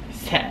cookie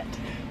set.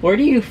 Where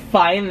do you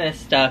find this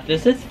stuff?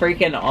 This is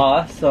freaking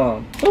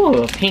awesome.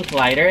 Ooh, pink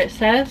lighter it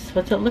says.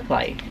 What's it look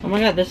like? Oh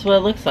my god, this is what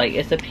it looks like.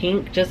 It's a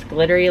pink, just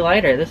glittery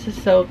lighter. This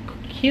is so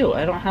cute.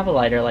 I don't have a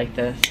lighter like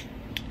this.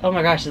 Oh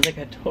my gosh, it's like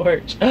a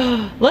torch.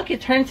 Look,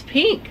 it turns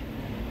pink.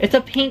 It's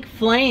a pink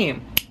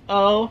flame.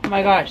 Oh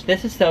my gosh,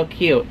 this is so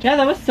cute. Yeah,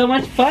 that was so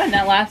much fun.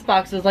 That last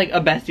box was like a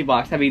bestie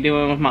box I've been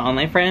doing with my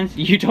online friends.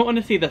 You don't want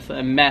to see this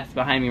mess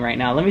behind me right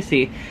now. Let me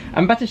see.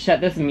 I'm about to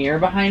shut this mirror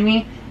behind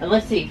me. And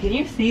let's see, can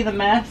you see the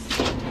mess?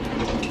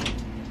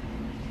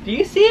 Do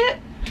you see it?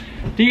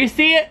 Do you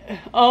see it?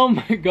 Oh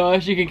my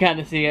gosh, you can kind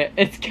of see it.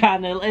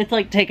 It's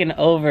like taken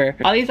over.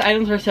 All these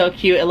items were so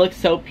cute. It looks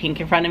so pink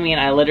in front of me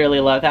and I literally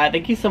love that.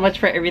 Thank you so much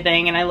for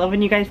everything and I love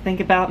when you guys think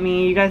about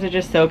me. You guys are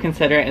just so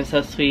considerate and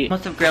so sweet.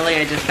 Most of girly,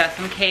 I just got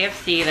some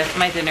KFC. That's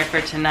my dinner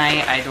for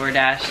tonight. I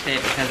DoorDashed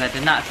it because I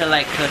did not feel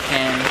like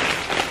cooking.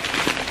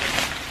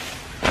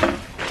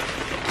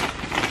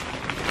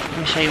 Let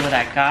me show you what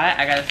I got.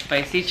 I got a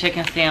spicy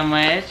chicken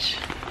sandwich.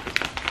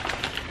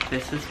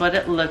 This is what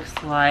it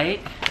looks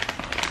like.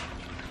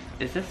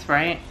 Is this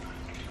right?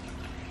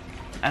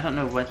 I don't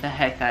know what the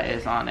heck that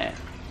is on it.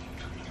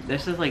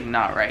 This is like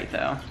not right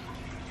though.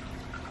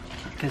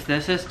 Because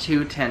this is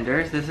 2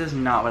 tenders. This is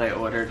not what I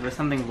ordered with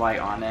something white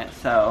on it.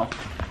 So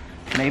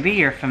maybe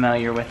you're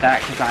familiar with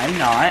that because I'm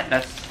not.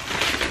 That's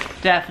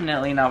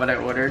definitely not what I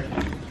ordered.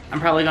 I'm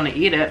probably gonna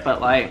eat it,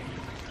 but like,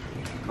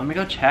 let me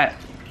go check.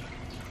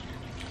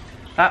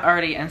 That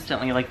already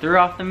instantly like threw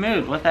off the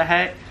mood. What the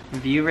heck?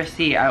 View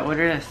receipt. I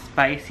ordered a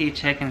spicy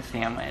chicken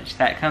sandwich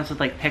that comes with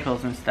like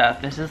pickles and stuff.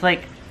 This is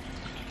like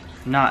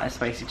not a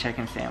spicy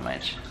chicken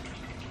sandwich.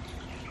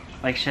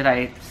 Like, should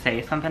I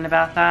say something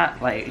about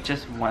that? Like,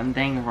 just one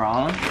thing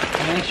wrong?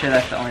 I'm pretty sure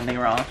that's the only thing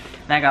wrong.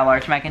 And I got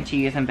large mac and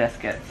cheese and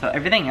biscuits. So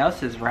everything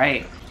else is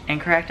right.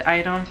 Incorrect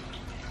item.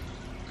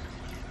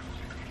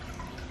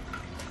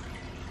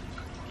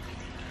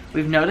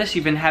 We've noticed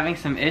you've been having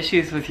some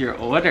issues with your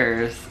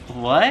orders.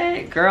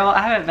 What? Girl,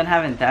 I haven't been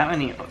having that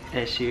many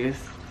issues.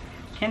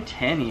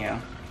 Continue.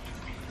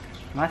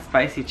 My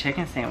spicy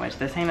chicken sandwich.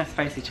 This ain't a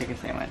spicy chicken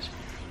sandwich.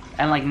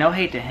 And like, no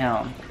hate to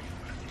him.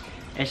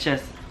 It's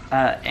just,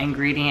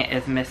 ingredient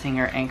is missing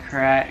or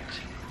incorrect.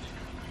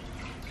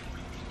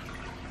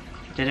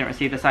 Didn't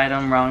receive this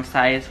item. Wrong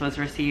size was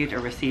received or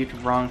received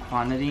wrong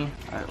quantity.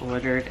 I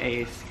ordered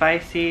a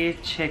spicy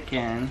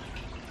chicken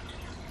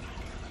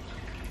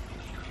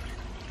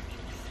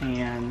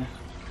sandwich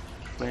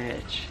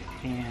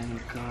and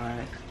got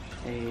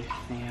a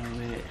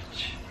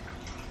sandwich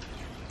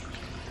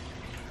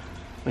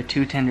with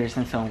 2 tenders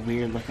and some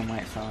weird looking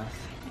white sauce.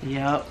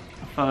 Yep,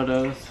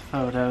 photos.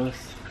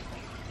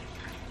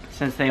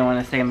 Since they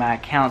want to say my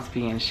account's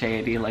being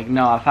shady, like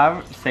no, if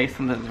I say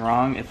something's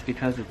wrong, it's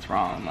because it's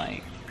wrong.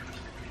 Like,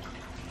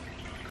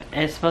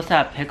 it's supposed to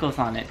have pickles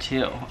on it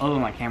too. Oh,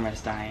 my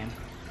camera's dying.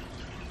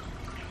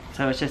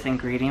 So it's just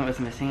ingredient was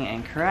missing,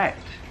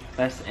 incorrect.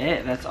 That's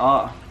it, that's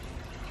all.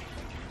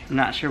 I'm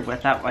not sure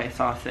what that white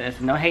sauce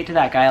is. No hate to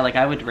that guy, like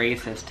I would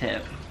raise his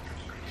tip.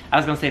 I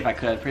was gonna say if I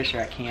could, pretty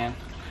sure I can.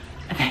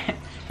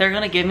 They're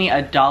gonna give me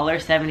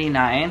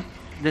 $1.79.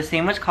 The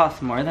sandwich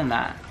costs more than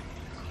that.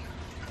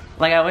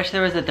 Like, I wish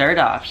there was a third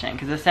option,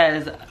 because it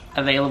says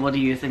available to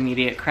use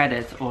immediate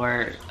credits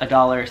or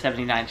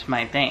 $1.79 to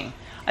my thing.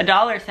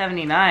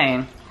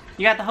 $1.79?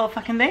 You got the whole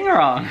fucking thing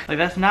wrong. Like,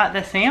 that's not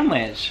the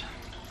sandwich.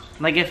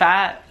 Like, if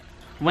I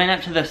went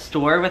up to the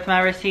store with my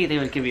receipt, they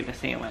would give you the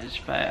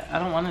sandwich, but I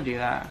don't want to do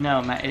that.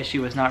 No, my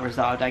issue was not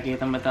resolved. I gave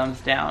them a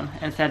thumbs down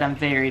and said I'm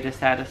very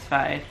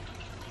dissatisfied.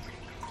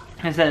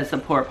 It said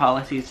support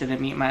policies didn't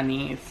meet my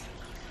needs.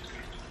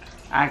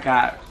 I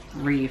got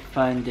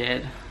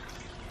refunded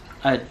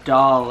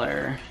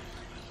 $1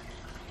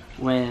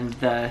 when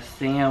the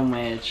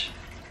sandwich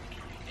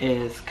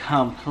is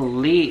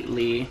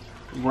completely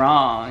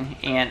wrong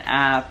and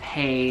I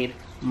paid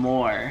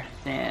more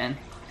than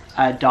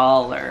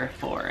 $1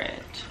 for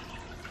it.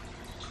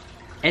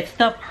 It's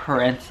the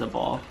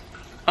principle.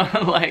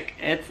 Like,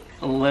 it's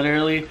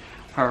literally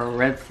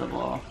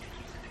principle.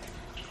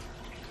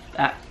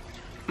 That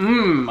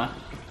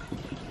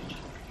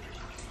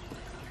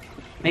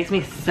makes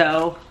me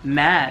so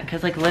mad,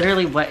 because like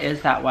literally, what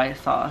is that white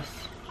sauce?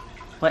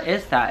 What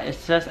is that?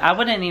 It's just, I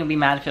wouldn't even be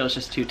mad if it was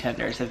just 2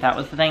 tenders. If that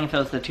was the thing, if it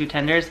was the 2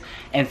 tenders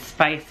and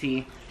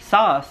spicy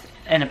sauce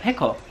and a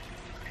pickle.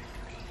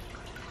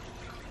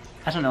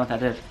 I don't know what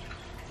that is.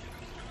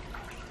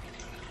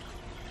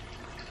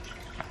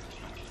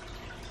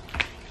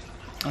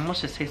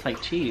 Almost just tastes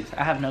like cheese.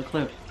 I have no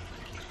clue.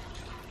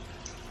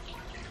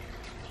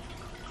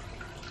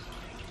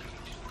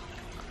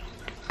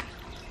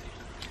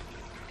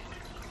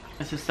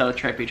 This is so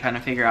trippy trying to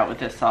figure out what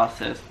this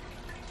sauce is.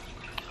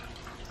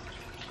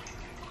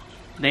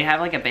 They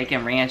have like a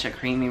bacon ranch, a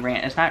creamy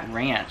ranch. It's not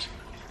ranch.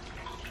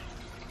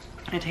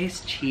 It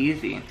tastes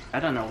cheesy. I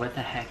don't know what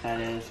the heck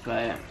that is,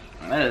 but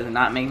that does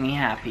not make me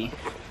happy.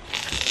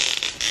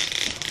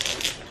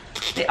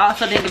 They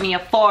also did give me a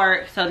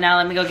fork, so now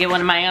let me go get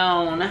one of my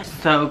own.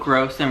 So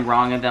gross and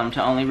wrong of them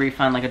to only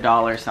refund like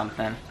 $1 or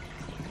something.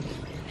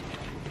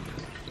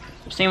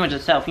 The sandwich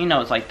itself, you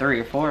know, it's like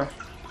 3 or 4.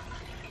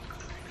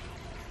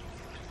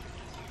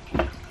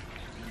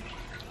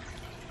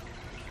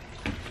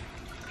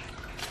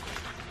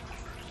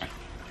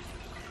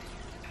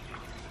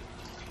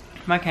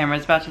 My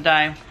camera's about to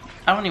die.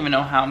 I don't even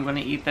know how I'm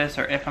gonna eat this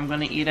or if I'm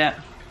gonna eat it.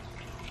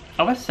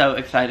 I was so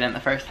excited in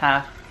the first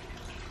half.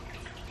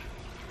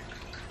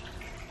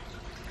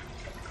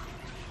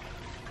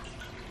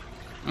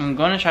 I'm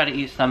gonna try to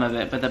eat some of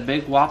it, but the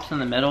big whops in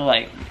the middle,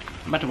 like,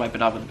 I'm about to wipe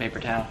it off with a paper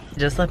towel.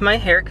 Just left my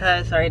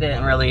haircut. Sorry I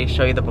didn't really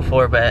show you the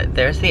before, but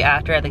there's the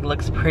after. I think it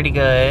looks pretty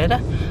good.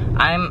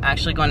 I'm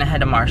actually going to head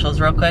to Marshall's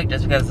real quick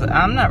just because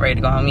I'm not ready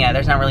to go home yet.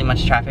 There's not really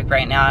much traffic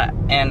right now,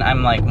 and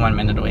I'm like 1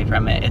 minute away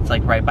from it. It's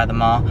like right by the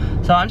mall.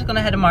 So I'm just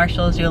gonna head to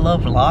Marshall's, do a little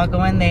vlog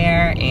going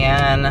there,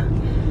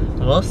 and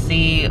we'll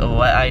see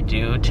what I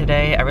do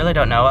today. I really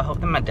don't know. I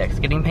hope that my deck's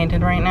getting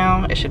painted right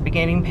now. It should be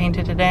getting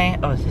painted today.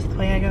 Oh, is this the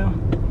way I go?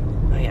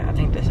 Oh yeah, I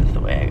think this is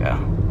the way I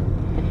go.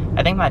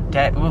 I think my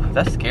deck, ooh,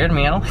 that scared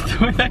me. I don't like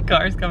the way that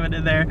car's coming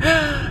in there.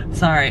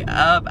 Sorry,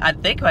 I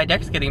think my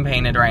deck's getting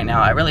painted right now.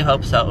 I really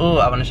hope so. Ooh,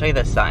 I wanna show you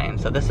this sign.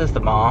 So this is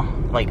the mall,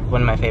 like one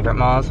of my favorite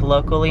malls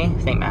locally,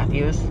 St.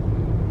 Matthews.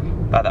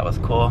 Thought that was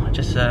cool,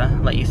 just to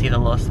let you see the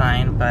little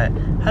sign. But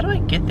how do I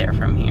get there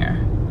from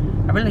here?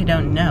 I really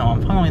don't know.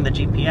 I'm following the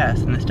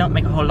GPS and this don't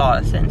make a whole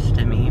lot of sense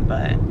to me,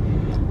 but.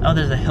 Oh,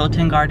 there's a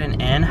Hilton Garden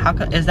Inn. How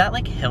come, is that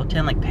like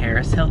Hilton, like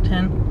Paris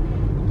Hilton?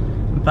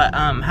 But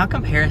how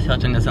come Paris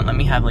Hilton doesn't let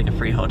me have like a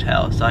free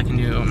hotel so I can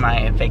do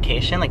my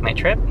vacation, like my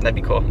trip? That'd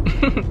be cool.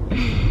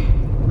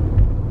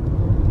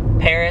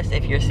 Paris,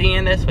 if you're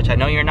seeing this, which I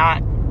know you're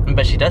not,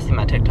 but she does see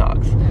my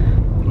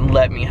TikToks,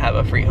 let me have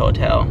a free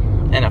hotel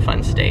and a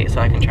fun stay so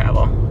I can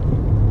travel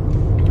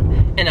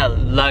in a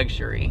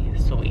luxury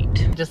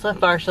suite. Just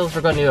left Marshall's.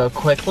 We're going to do a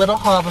quick little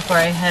haul before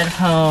I head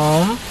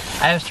home.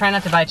 I was trying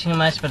not to buy too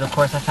much, but of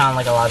course I found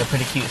like a lot of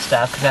pretty cute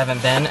stuff because I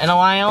haven't been in a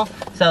while.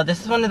 So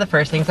this is one of the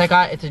first things I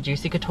got. It's a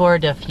Juicy Couture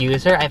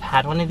diffuser. I've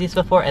had one of these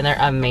before and they're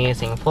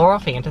amazing. Floral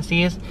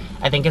Fantasies,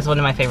 I think, is one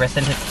of my favorite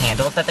scented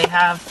candles that they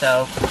have.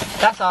 So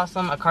that's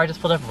awesome. A car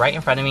just pulled up right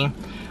in front of me.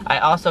 I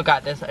also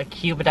got this, a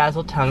cute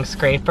bedazzled tongue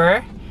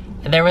scraper.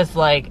 There was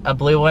like a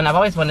blue one. I've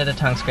always wanted a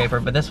tongue scraper,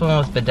 but this one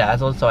was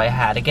bedazzled, so I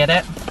had to get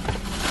it.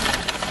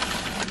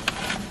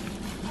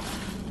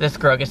 This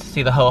girl gets to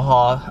see the whole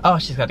haul. Oh,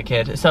 she's got a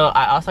kid. So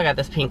I also got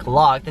this pink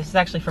lock. This is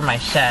actually for my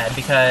shed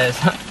because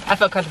I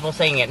feel comfortable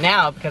saying it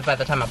now because by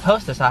the time I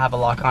post this, I'll have a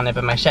lock on it,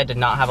 but my shed did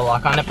not have a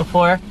lock on it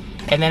before.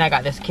 And then I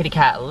got this kitty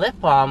cat lip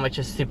balm, which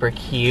is super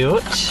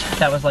cute.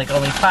 That was like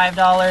only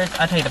 $5.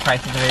 I'll tell you the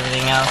prices of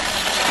everything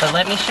else. But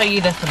let me show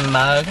you this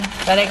mug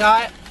that I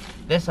got.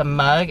 This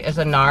mug is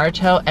a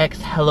Naruto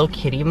X Hello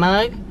Kitty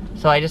mug.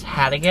 So I just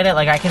had to get it.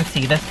 Like, I can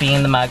see this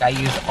being the mug I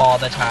use all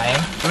the time.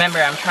 Remember,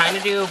 I'm trying to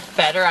do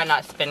better on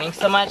not spending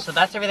so much. So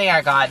that's everything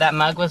I got. That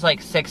mug was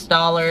like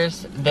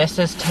 $6. This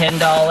is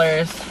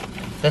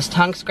 $10. This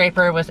tongue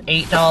scraper was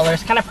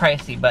 $8. Kind of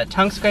pricey, but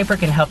tongue scraper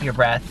can help your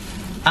breath.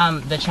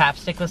 The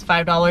chapstick was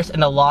 $5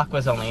 and the lock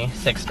was only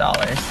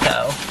 $6.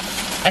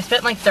 So I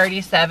spent like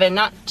 $37.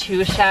 Not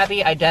too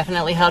shabby. I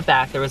definitely held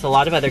back. There was a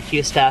lot of other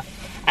cute stuff.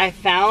 I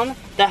found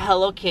the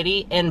Hello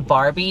Kitty and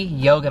Barbie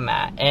yoga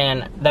mat,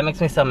 and that makes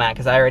me so mad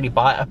because I already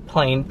bought a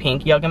plain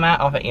pink yoga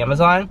mat off of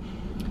Amazon.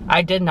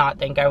 I did not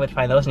think I would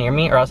find those near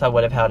me, or else I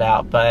would have held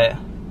out, but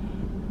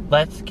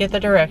let's get the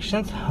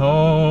directions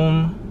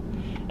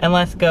home and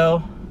let's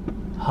go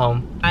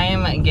home. I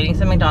am getting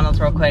some McDonald's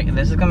real quick.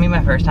 This is gonna be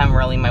my first time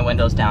rolling my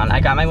windows down.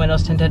 I got my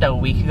windows tinted a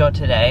week ago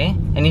today,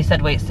 and he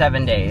said wait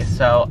 7 days,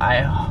 so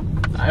I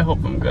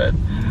hope I'm good.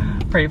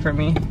 Pray for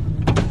me.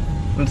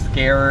 I'm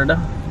scared.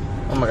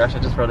 Oh my gosh, I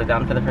just rolled it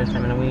down for the first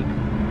time in a week.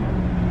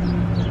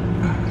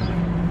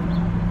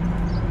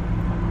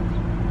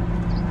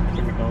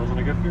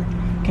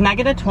 Can I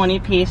get a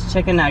 20-piece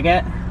chicken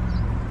nugget?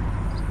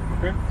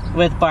 Okay.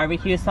 With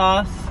barbecue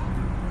sauce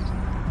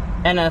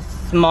and a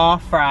small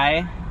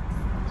fry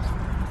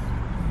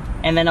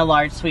and then a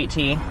large sweet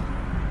tea.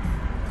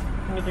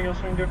 Anything else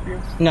I can get for you?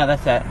 No,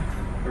 that's it.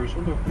 First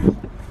will do, please.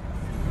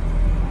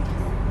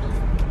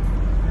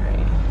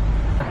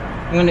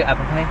 You wanna do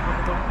Apple Pay?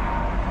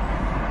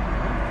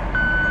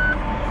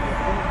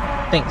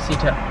 Thanks, you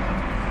too.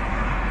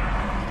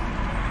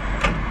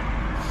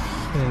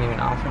 He didn't even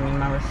offer me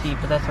my receipt,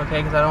 but that's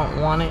okay because I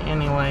don't want it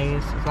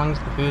anyways, as long as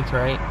the food's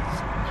right.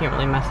 Can't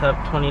really mess up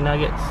 20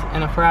 nuggets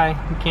and a fry,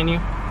 can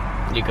you?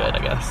 You could, I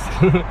guess.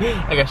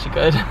 I guess you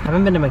could. I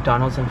haven't been to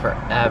McDonald's in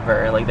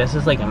forever. Like, this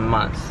is like a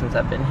month since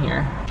I've been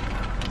here.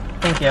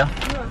 Thank you. I'm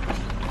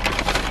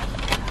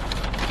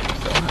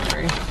so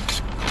hungry.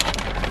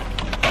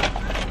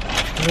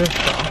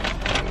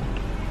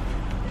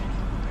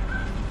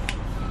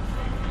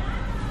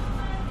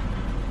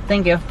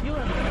 Thank you.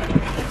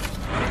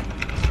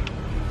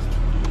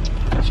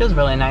 She was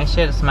really nice.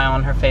 She had a smile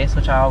on her face,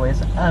 which I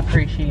always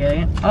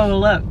appreciate. Oh,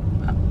 look.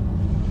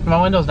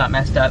 My window's not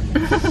messed up.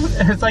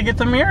 It's like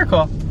it's a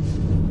miracle.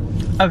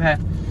 Okay.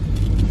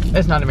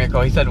 It's not a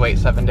miracle. He said wait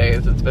 7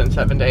 days. It's been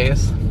 7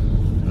 days.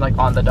 Like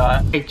on the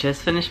dot. I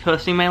just finished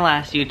posting my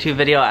last YouTube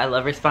video. I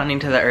love responding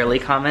to the early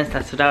comments.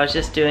 That's what I was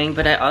just doing.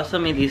 But I also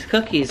made these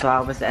cookies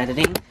while I was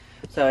editing.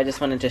 So I just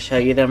wanted to show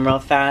you them real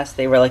fast.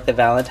 They were like the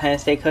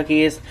Valentine's Day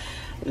cookies.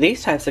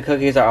 These types of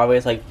cookies are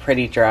always like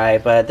pretty dry,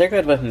 but they're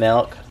good with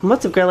milk.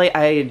 What's up, girly?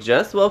 I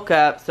just woke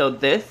up. So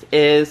this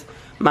is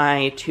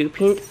my 2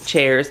 pink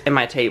chairs and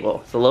my table.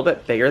 It's a little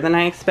bit bigger than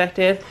I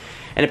expected.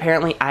 And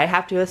apparently I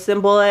have to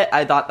assemble it.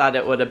 I thought that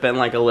it would have been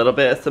like a little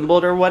bit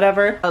assembled or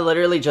whatever. I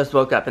literally just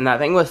woke up and that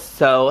thing was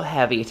so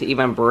heavy to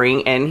even bring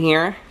in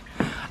here.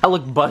 I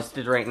look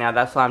busted right now.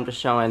 That's why I'm just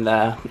showing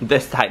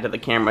this side of the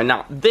camera,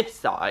 not this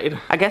side.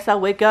 I guess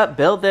I'll wake up,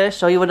 build this,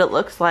 show you what it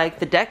looks like.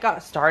 The deck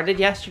got started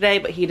yesterday,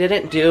 but he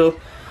didn't do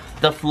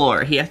the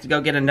floor. He has to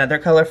go get another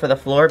color for the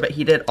floor, but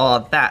he did all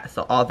that.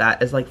 So all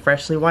that is like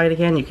freshly white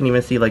again. You can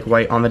even see like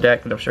white on the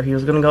deck, but I'm sure he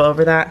was gonna go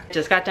over that.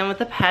 Just got done with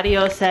the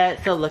patio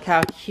set, so look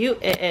how cute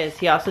it is.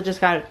 He also just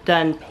got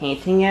done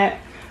painting it,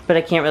 but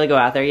I can't really go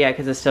out there yet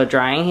because it's still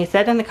drying. He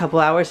said in a couple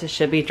hours it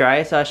should be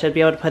dry, so I should be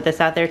able to put this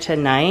out there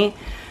tonight.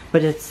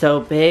 But it's so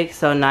big,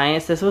 so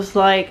nice. This was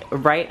like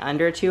right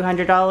under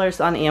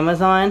 $200 on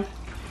Amazon.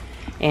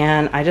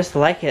 And I just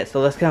like it,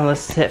 so let's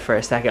sit for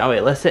a second. Oh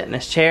wait, let's sit in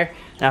this chair.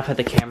 And I'll put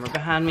the camera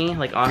behind me,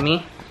 like on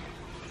me.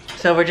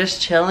 So we're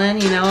just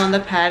chilling, you know, on the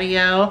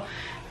patio.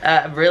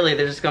 Really,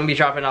 they're just gonna be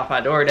dropping off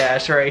my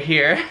DoorDash right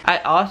here. I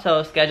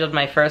also scheduled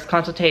my first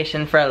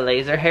consultation for a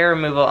laser hair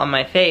removal on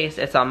my face.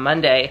 It's on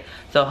Monday.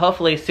 So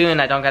hopefully soon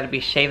I don't gotta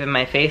be shaving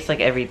my face like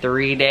every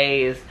 3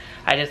 days.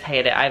 I just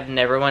hate it. I've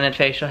never wanted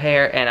facial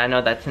hair and I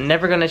know that's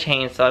never gonna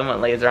change, so I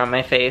want laser on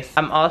my face.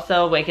 I'm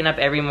also waking up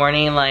every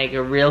morning like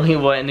really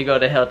wanting to go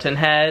to Hilton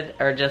Head,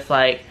 or just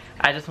like,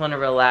 I just want to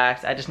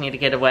relax. I just need to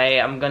get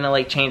away. I'm gonna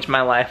like change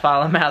my life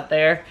while I'm out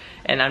there,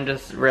 and I'm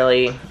just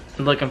really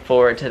looking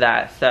forward to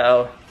that.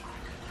 So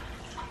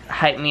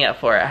hype me up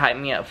for it, hype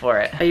me up for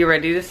it. Are you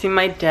ready to see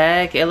my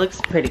deck? It looks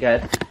pretty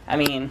good. I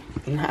mean,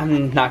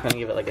 I'm not gonna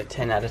give it like a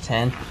 10 out of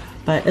 10,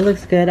 but it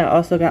looks good. I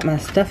also got my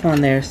stuff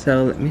on there,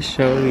 so let me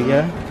show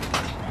you.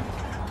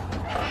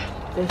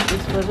 This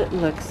is what it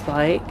looks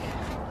like.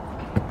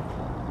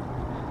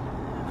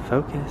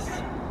 Focus.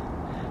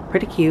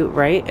 Pretty cute,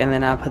 right? And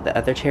then I'll put the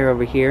other chair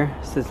over here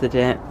since it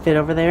didn't fit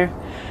over there.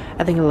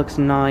 I think it looks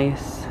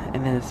nice,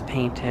 and then it's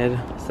painted,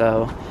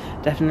 so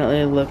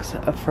definitely looks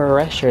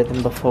fresher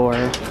than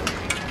before.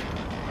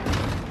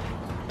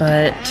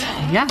 But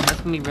yeah,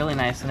 that's gonna be really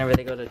nice whenever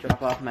they go to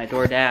drop off my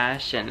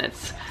DoorDash and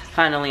it's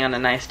finally on a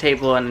nice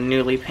table and a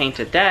newly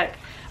painted deck.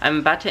 I'm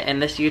about to end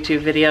this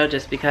YouTube video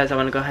just because I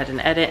want to go ahead and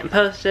edit and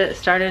post it,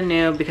 start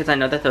anew, because I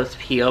know that those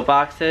P.O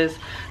boxes,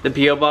 the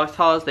P.O box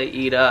hauls, they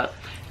eat up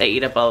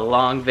a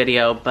long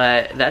video,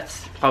 but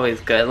that's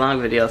always good. Long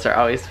videos are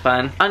always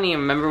fun. I don't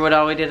even remember what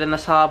all we did in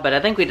this haul, but I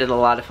think we did a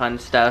lot of fun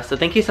stuff. So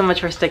thank you so much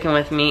for sticking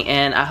with me,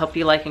 and I hope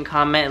you like and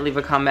comment. Leave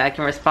a comment I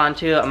can respond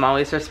to. I'm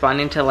always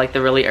responding to like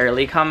the really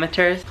early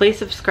commenters. Please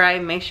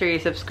subscribe. Make sure you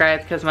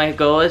subscribe because my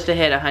goal is to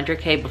hit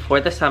 100K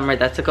before the summer.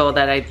 That's a goal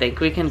that I think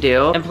we can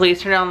do. And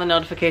please turn on the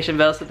notification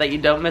bell so that you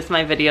don't miss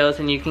my videos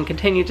and you can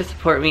continue to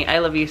support me. I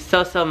love you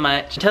so, so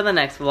much. Until the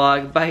next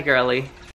vlog, bye girly.